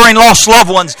restoring lost loved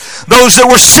ones. Those that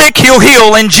were sick, He'll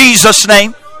heal in Jesus'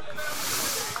 name.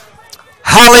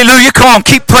 Hallelujah. Come on,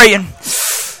 keep praying.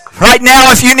 Right now,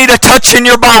 if you need a touch in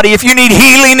your body, if you need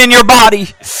healing in your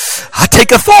body, I take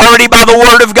authority by the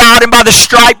Word of God and by the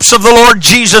stripes of the Lord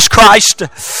Jesus Christ.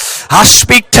 I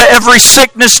speak to every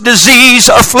sickness, disease,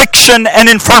 affliction, and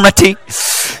infirmity.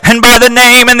 And by the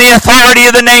name and the authority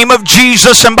of the name of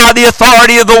Jesus and by the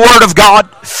authority of the Word of God,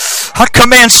 I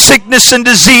command sickness and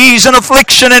disease and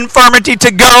affliction and infirmity to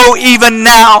go even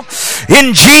now.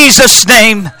 In Jesus'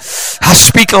 name, I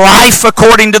speak life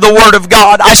according to the Word of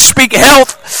God. I speak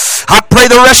health. I pray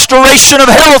the restoration of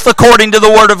health according to the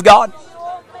Word of God.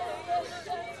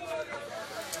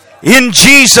 In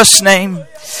Jesus' name.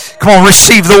 Come on,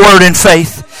 receive the Word in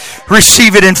faith.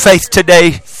 Receive it in faith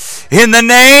today. In the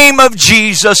name of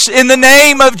Jesus. In the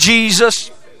name of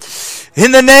Jesus.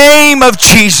 In the name of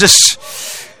Jesus.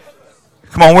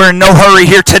 Come on, we're in no hurry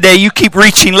here today. You keep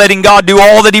reaching, letting God do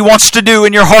all that He wants to do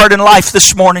in your heart and life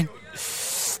this morning.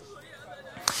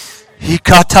 Come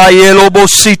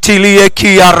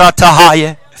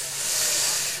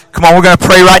on, we're going to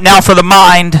pray right now for the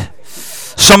mind.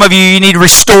 Some of you need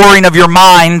restoring of your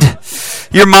mind.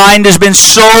 Your mind has been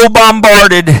so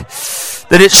bombarded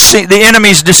that the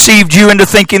enemy's deceived you into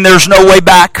thinking there's no way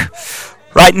back.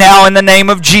 Right now, in the name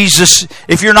of Jesus,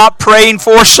 if you're not praying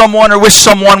for someone or with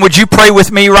someone, would you pray with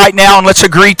me right now and let's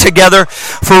agree together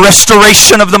for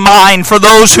restoration of the mind. For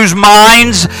those whose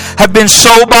minds have been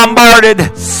so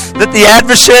bombarded that the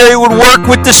adversary would work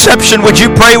with deception, would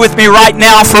you pray with me right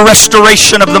now for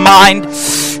restoration of the mind?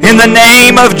 In the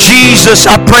name of Jesus,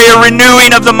 I pray a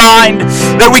renewing of the mind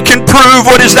that we can prove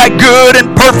what is that good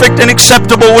and perfect and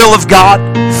acceptable will of God.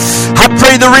 I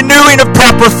pray the renewing of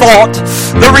proper thought,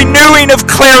 the renewing of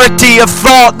clarity of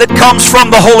thought that comes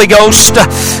from the Holy Ghost.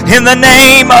 In the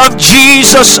name of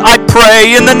Jesus, I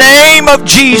pray. In the name of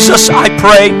Jesus, I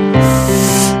pray.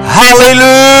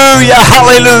 Hallelujah,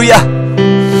 hallelujah.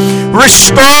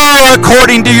 Restore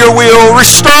according to your will.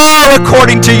 Restore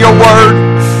according to your word.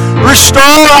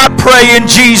 Restore, I pray, in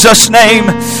Jesus' name.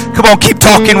 Come on, keep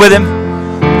talking with him.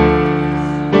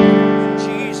 In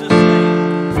Jesus'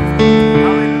 name.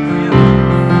 Hallelujah.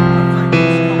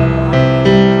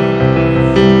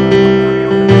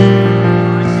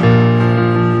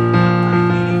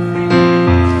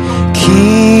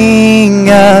 King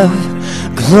of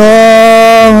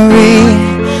glory,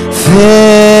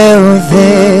 fill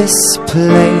this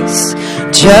place.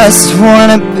 Just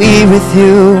wanna be with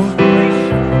you.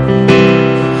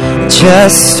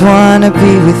 Just wanna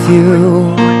be with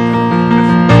you.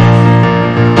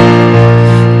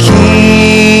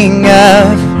 King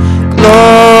of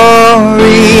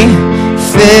glory,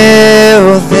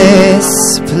 fill this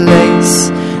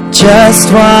place.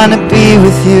 Just wanna be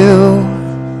with you.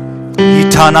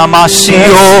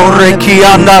 Itanamasio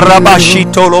rekianda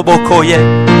rabashito lobokoye.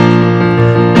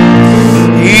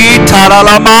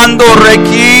 Itaralamando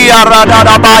rekia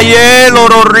radarabaye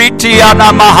lororiti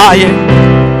anamahaye.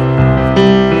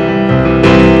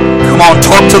 Come on,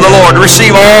 talk to the Lord.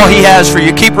 Receive all He has for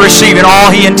you. Keep receiving all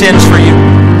He intends for you.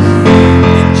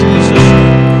 In Jesus' name.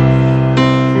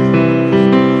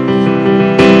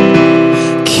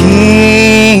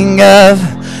 King of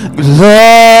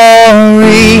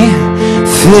glory,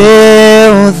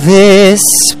 fill this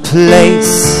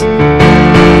place.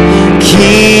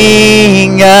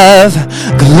 King of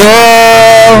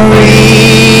glory,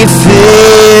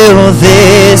 fill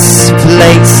this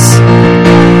place.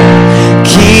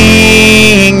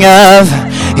 King of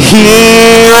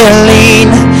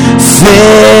healing,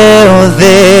 fill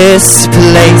this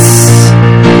place.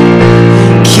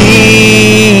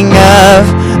 King of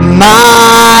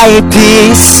my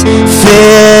peace,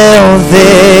 fill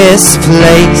this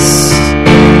place.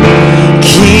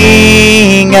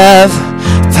 King of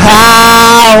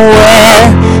power,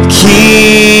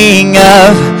 King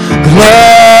of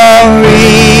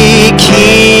glory,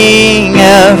 King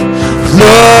of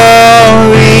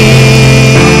glory.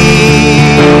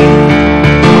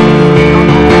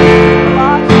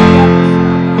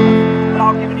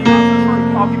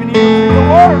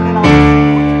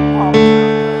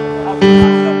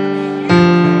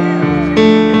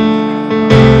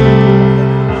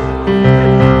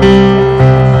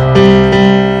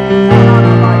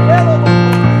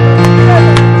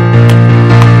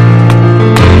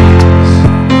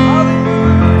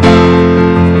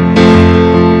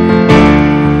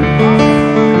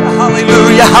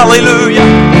 Hallelujah.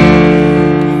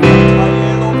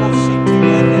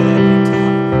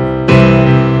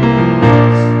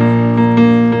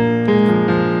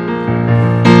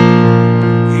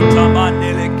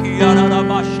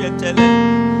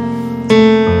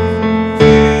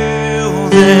 Fill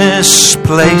this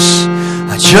place.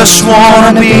 I just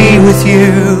want to be with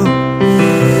you.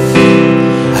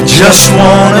 I just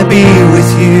want to be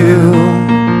with you.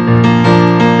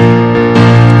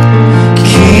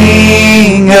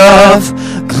 Of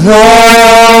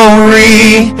glory,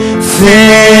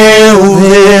 fill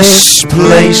this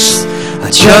place. I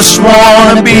just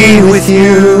want to be with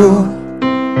you.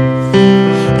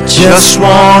 I just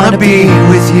want to be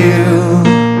with you.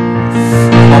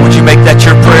 Why would you make that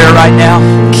your prayer right now?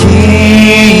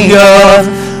 King of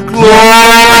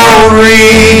glory,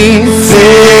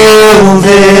 fill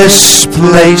this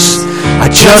place. I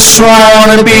just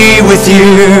want to be with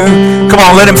you. Come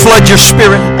on, let him flood your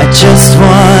spirit. I just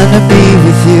want to be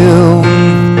with you.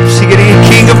 Sing it again.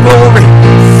 King of glory.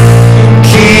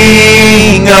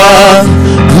 King of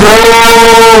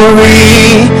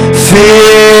glory,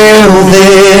 fill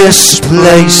this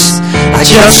place. I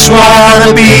just want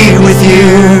to be with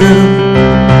you.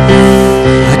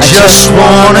 I just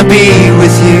want to be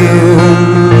with you.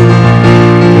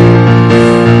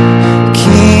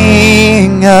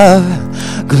 King of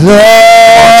glory.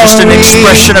 Just an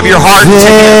expression of your heart to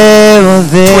Him.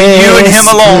 Between you and Him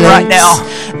alone right now.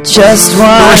 Just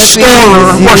want to be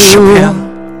with you. Worship Him.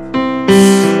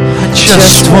 I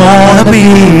just want to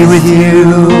be with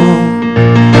you.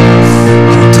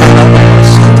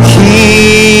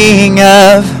 King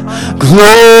of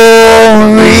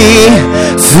glory,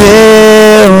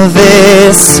 fill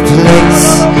this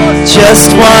place.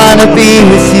 Just want to be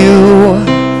with you.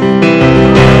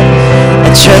 I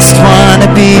just want to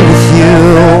be with you.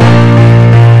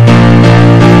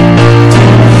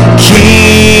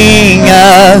 King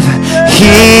of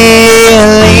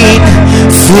healing,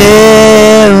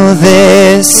 fill this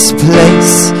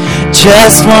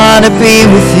just want to be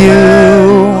with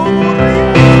you.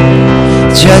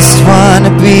 Just want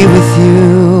to be with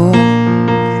you.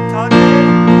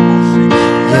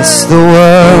 Yes, the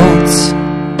world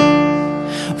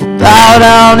will bow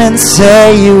down and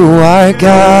say you are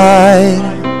God.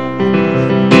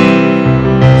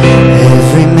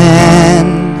 Every man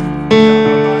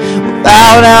will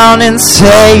bow down and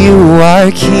say you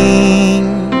are King.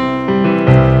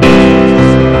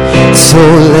 So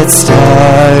let's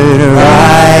start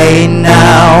right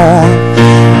now.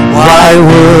 Why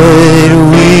would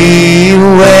we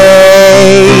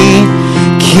wait?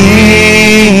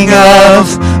 King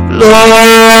of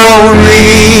glory,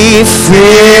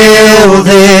 fill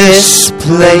this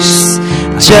place.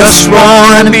 Just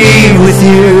want to be with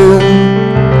you.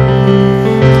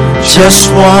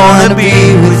 Just want to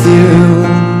be with you.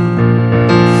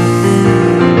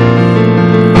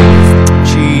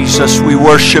 Jesus, we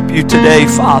worship you today,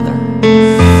 Father.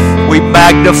 We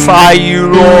magnify you,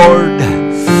 Lord.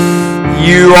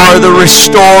 You are the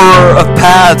restorer of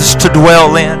paths to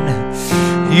dwell in.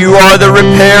 You are the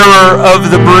repairer of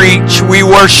the breach. We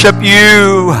worship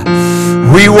you.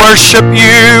 We worship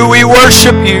you. We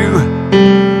worship you.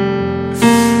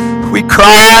 We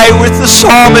cry with the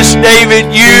psalmist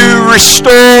David, you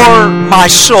restore my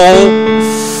soul.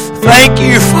 Thank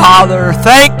you, Father.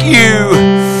 Thank you.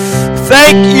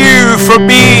 Thank you for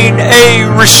being a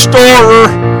restorer.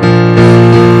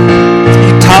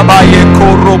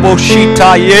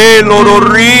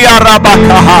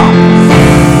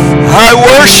 I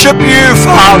worship you,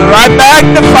 Father. I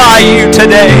magnify you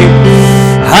today.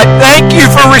 I thank you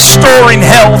for restoring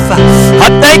health.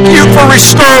 I thank you for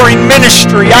restoring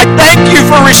ministry. I thank you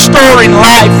for restoring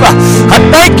life. I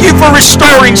thank you for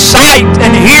restoring sight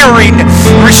and hearing,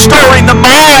 restoring the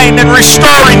mind and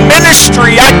restoring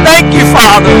ministry. I thank you,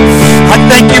 Father. I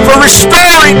thank you for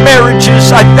restoring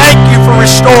marriages. I thank you for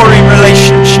restoring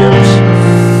relationships.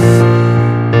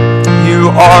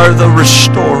 You are the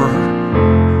restorer.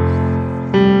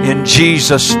 In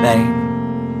Jesus' name.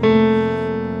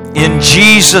 In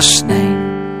Jesus' name.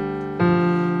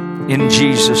 In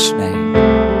Jesus' name.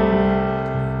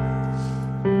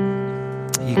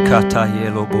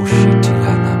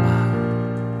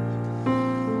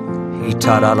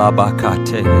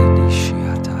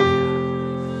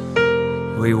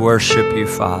 We worship you,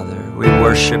 Father. We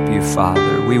worship you,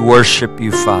 Father. We worship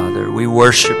you, Father. We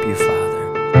worship you, Father.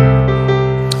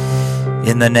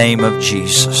 In the name of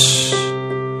Jesus.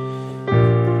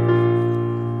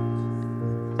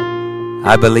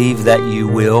 I believe that you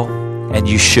will, and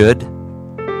you should.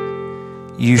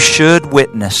 You should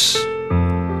witness.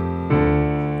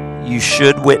 You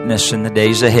should witness in the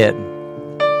days ahead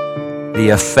the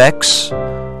effects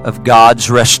of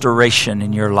God's restoration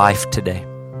in your life today.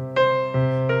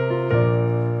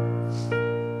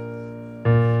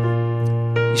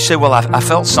 You say, well, I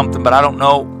felt something, but I don't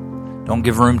know. Don't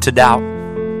give room to doubt.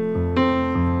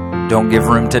 Don't give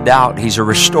room to doubt. He's a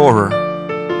restorer.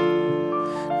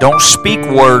 Don't speak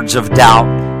words of doubt.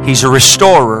 He's a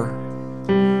restorer.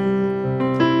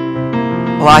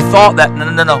 Well, I thought that.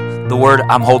 No. The word,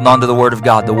 I'm holding on to the word of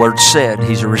God. The word said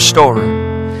he's a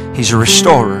restorer. He's a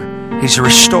restorer. He's a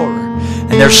restorer.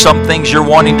 And there's some things you're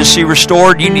wanting to see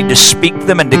restored. You need to speak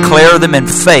them and declare them in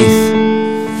faith.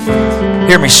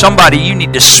 Hear me, somebody, you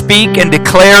need to speak and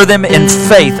declare them in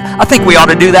faith. I think we ought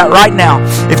to do that right now.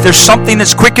 If there's something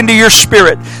that's quickened to your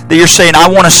spirit that you're saying, I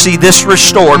want to see this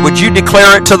restored, would you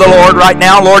declare it to the Lord right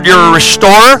now? Lord, you're a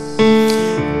restorer.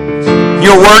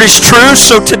 Your word is true,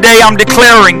 so today I'm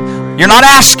declaring. You're not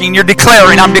asking, you're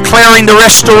declaring. I'm declaring the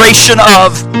restoration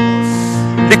of.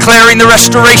 Declaring the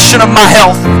restoration of my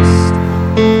health.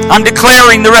 I'm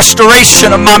declaring the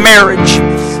restoration of my marriage.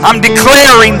 I'm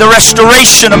declaring the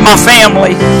restoration of my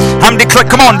family.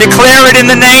 Come on, declare it in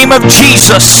the name of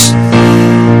Jesus.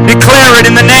 Declare it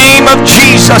in the name of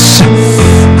Jesus.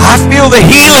 I feel the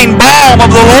healing balm of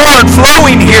the Lord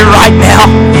flowing here right now.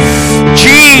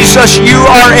 Jesus, you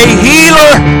are a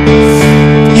healer.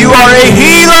 You are a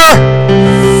healer.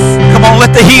 Come on,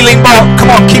 let the healing balm, come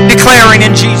on, keep declaring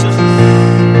in Jesus.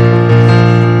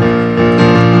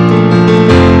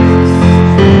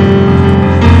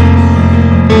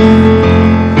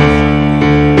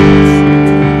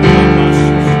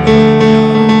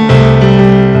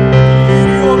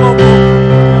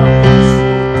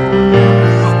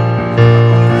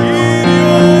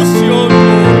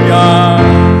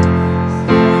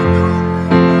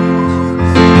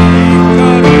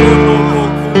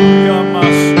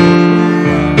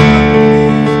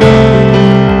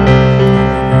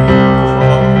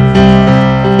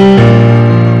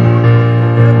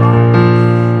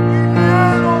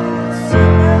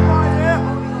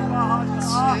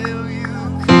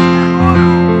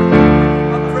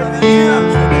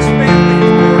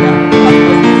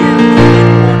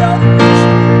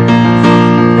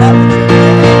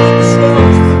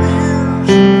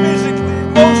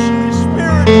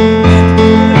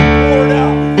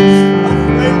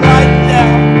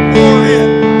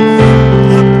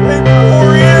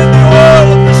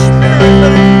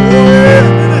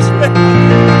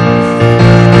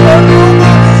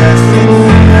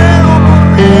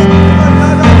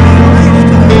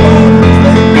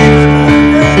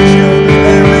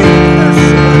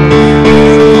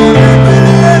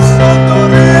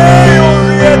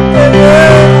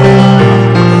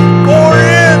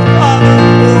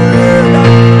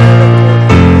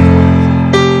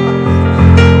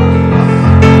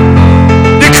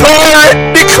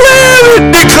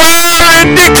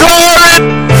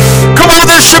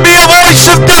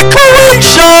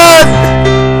 declaration.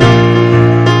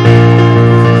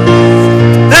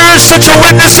 There is such a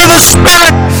witness of the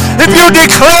Spirit. If you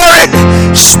declare it,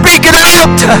 speak it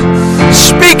out.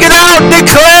 Speak it out.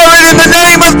 Declare it in the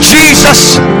name of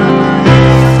Jesus.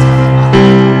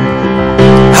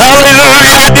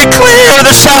 Hallelujah. I declare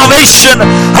the salvation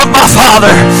of my father.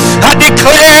 I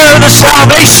declare the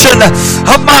salvation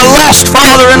of my lost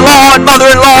father-in-law and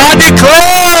mother-in-law. I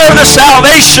declare the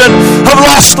salvation of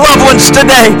lost loved ones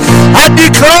today. I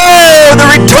declare the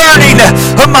returning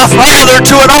of my father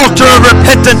to an altar of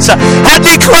repentance. I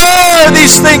declare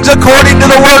these things according to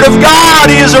the Word of God.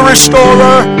 He is a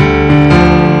restorer.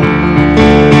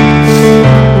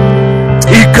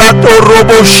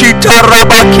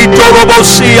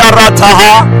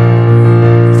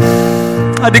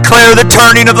 I declare the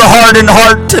turning of the hardened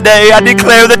heart today. I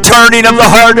declare the turning of the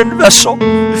hardened vessel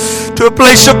to a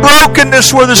place of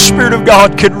brokenness where the Spirit of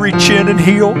God can reach in and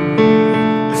heal.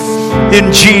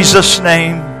 In Jesus'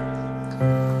 name.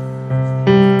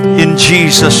 In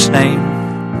Jesus' name.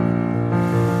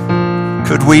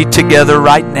 Could we together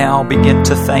right now begin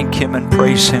to thank Him and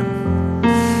praise Him?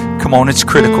 Come on, it's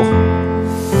critical.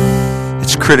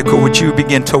 It's critical. Would you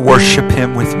begin to worship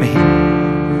Him with me?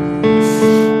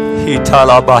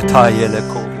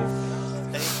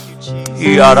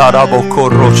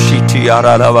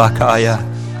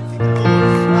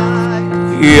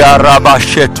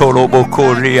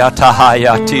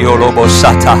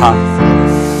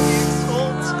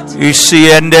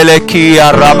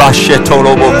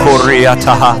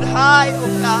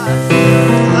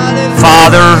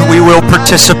 Father, we will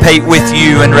participate with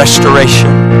you in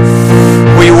restoration.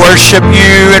 We worship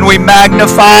you and we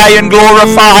magnify and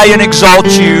glorify and exalt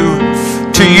you.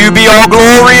 To you be all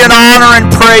glory and honor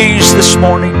and praise this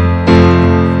morning.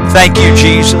 Thank you,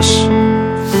 Jesus.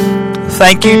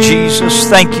 Thank you, Jesus.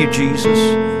 Thank you, Jesus.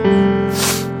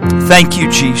 Thank you,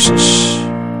 Jesus.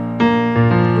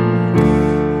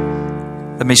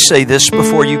 Let me say this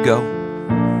before you go.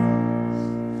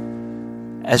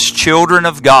 As children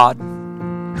of God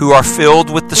who are filled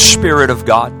with the Spirit of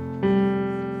God,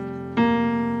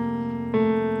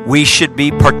 we should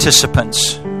be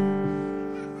participants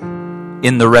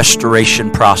in the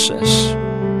restoration process.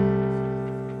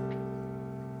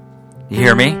 You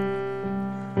hear me?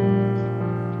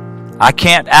 I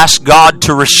can't ask God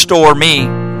to restore me,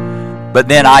 but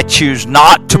then I choose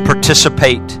not to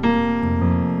participate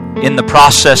in the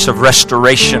process of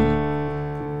restoration.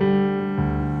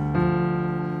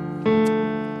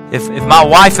 If my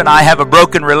wife and I have a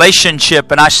broken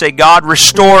relationship and I say, God,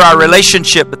 restore our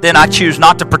relationship, but then I choose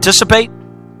not to participate,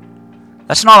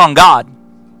 that's not on God.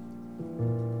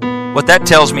 What that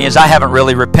tells me is I haven't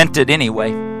really repented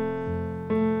anyway.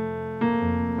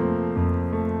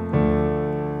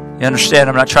 You understand?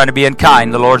 I'm not trying to be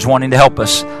unkind. The Lord's wanting to help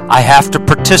us. I have to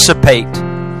participate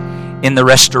in the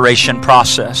restoration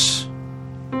process.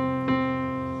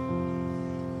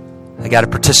 I got to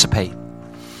participate.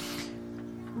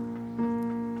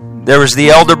 There was the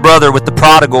elder brother with the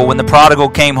prodigal. When the prodigal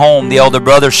came home, the elder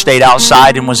brother stayed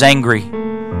outside and was angry.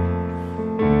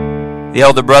 The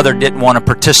elder brother didn't want to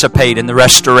participate in the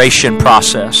restoration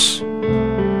process.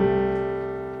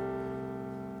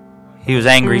 He was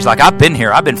angry. He's like, I've been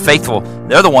here. I've been faithful.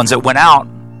 They're the ones that went out.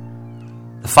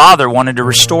 The father wanted to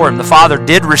restore him. The father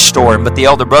did restore him, but the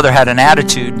elder brother had an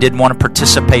attitude, didn't want to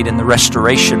participate in the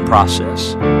restoration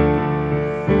process.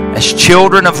 As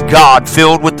children of God,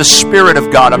 filled with the Spirit of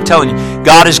God, I'm telling you,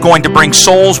 God is going to bring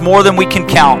souls more than we can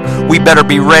count. We better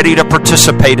be ready to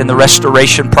participate in the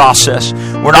restoration process.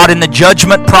 We're not in the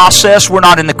judgment process. We're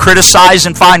not in the criticize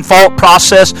and find fault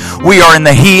process. We are in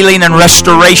the healing and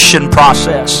restoration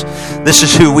process. This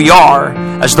is who we are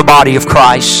as the body of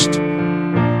Christ.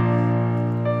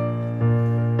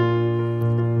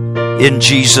 In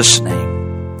Jesus'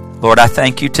 name. Lord, I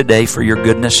thank you today for your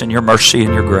goodness and your mercy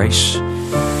and your grace.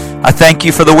 I thank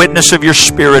you for the witness of your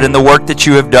Spirit and the work that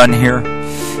you have done here.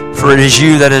 For it is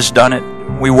you that has done it.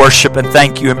 We worship and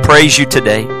thank you and praise you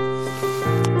today.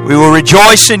 We will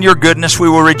rejoice in your goodness. We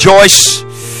will rejoice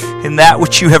in that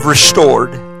which you have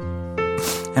restored.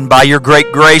 And by your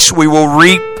great grace, we will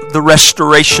reap the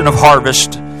restoration of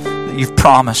harvest that you've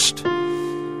promised.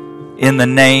 In the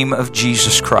name of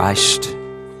Jesus Christ,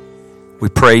 we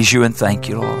praise you and thank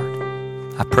you, Lord.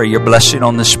 I pray your blessing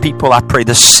on this people. I pray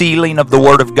the sealing of the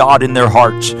Word of God in their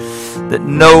hearts, that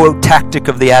no tactic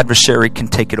of the adversary can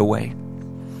take it away.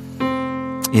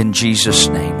 In Jesus'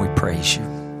 name we praise you.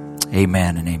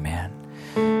 Amen and amen.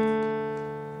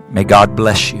 May God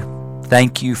bless you.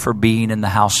 Thank you for being in the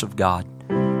house of God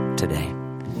today.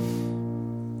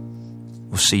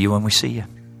 We'll see you when we see you.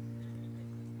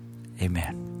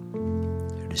 Amen.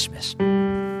 dismissed.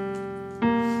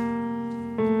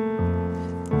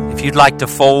 If you'd like to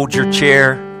fold your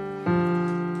chair,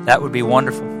 that would be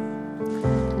wonderful.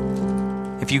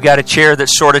 If you got a chair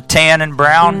that's sort of tan and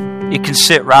brown, it can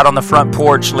sit right on the front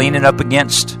porch leaning up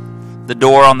against the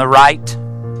door on the right.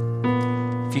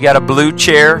 If you got a blue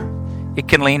chair, it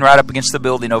can lean right up against the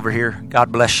building over here.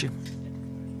 God bless you.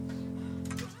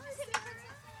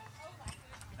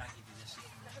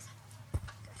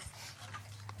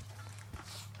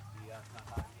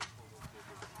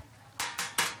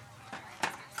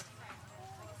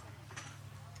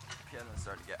 It's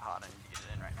starting to get hot. I need to get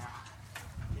it in right now.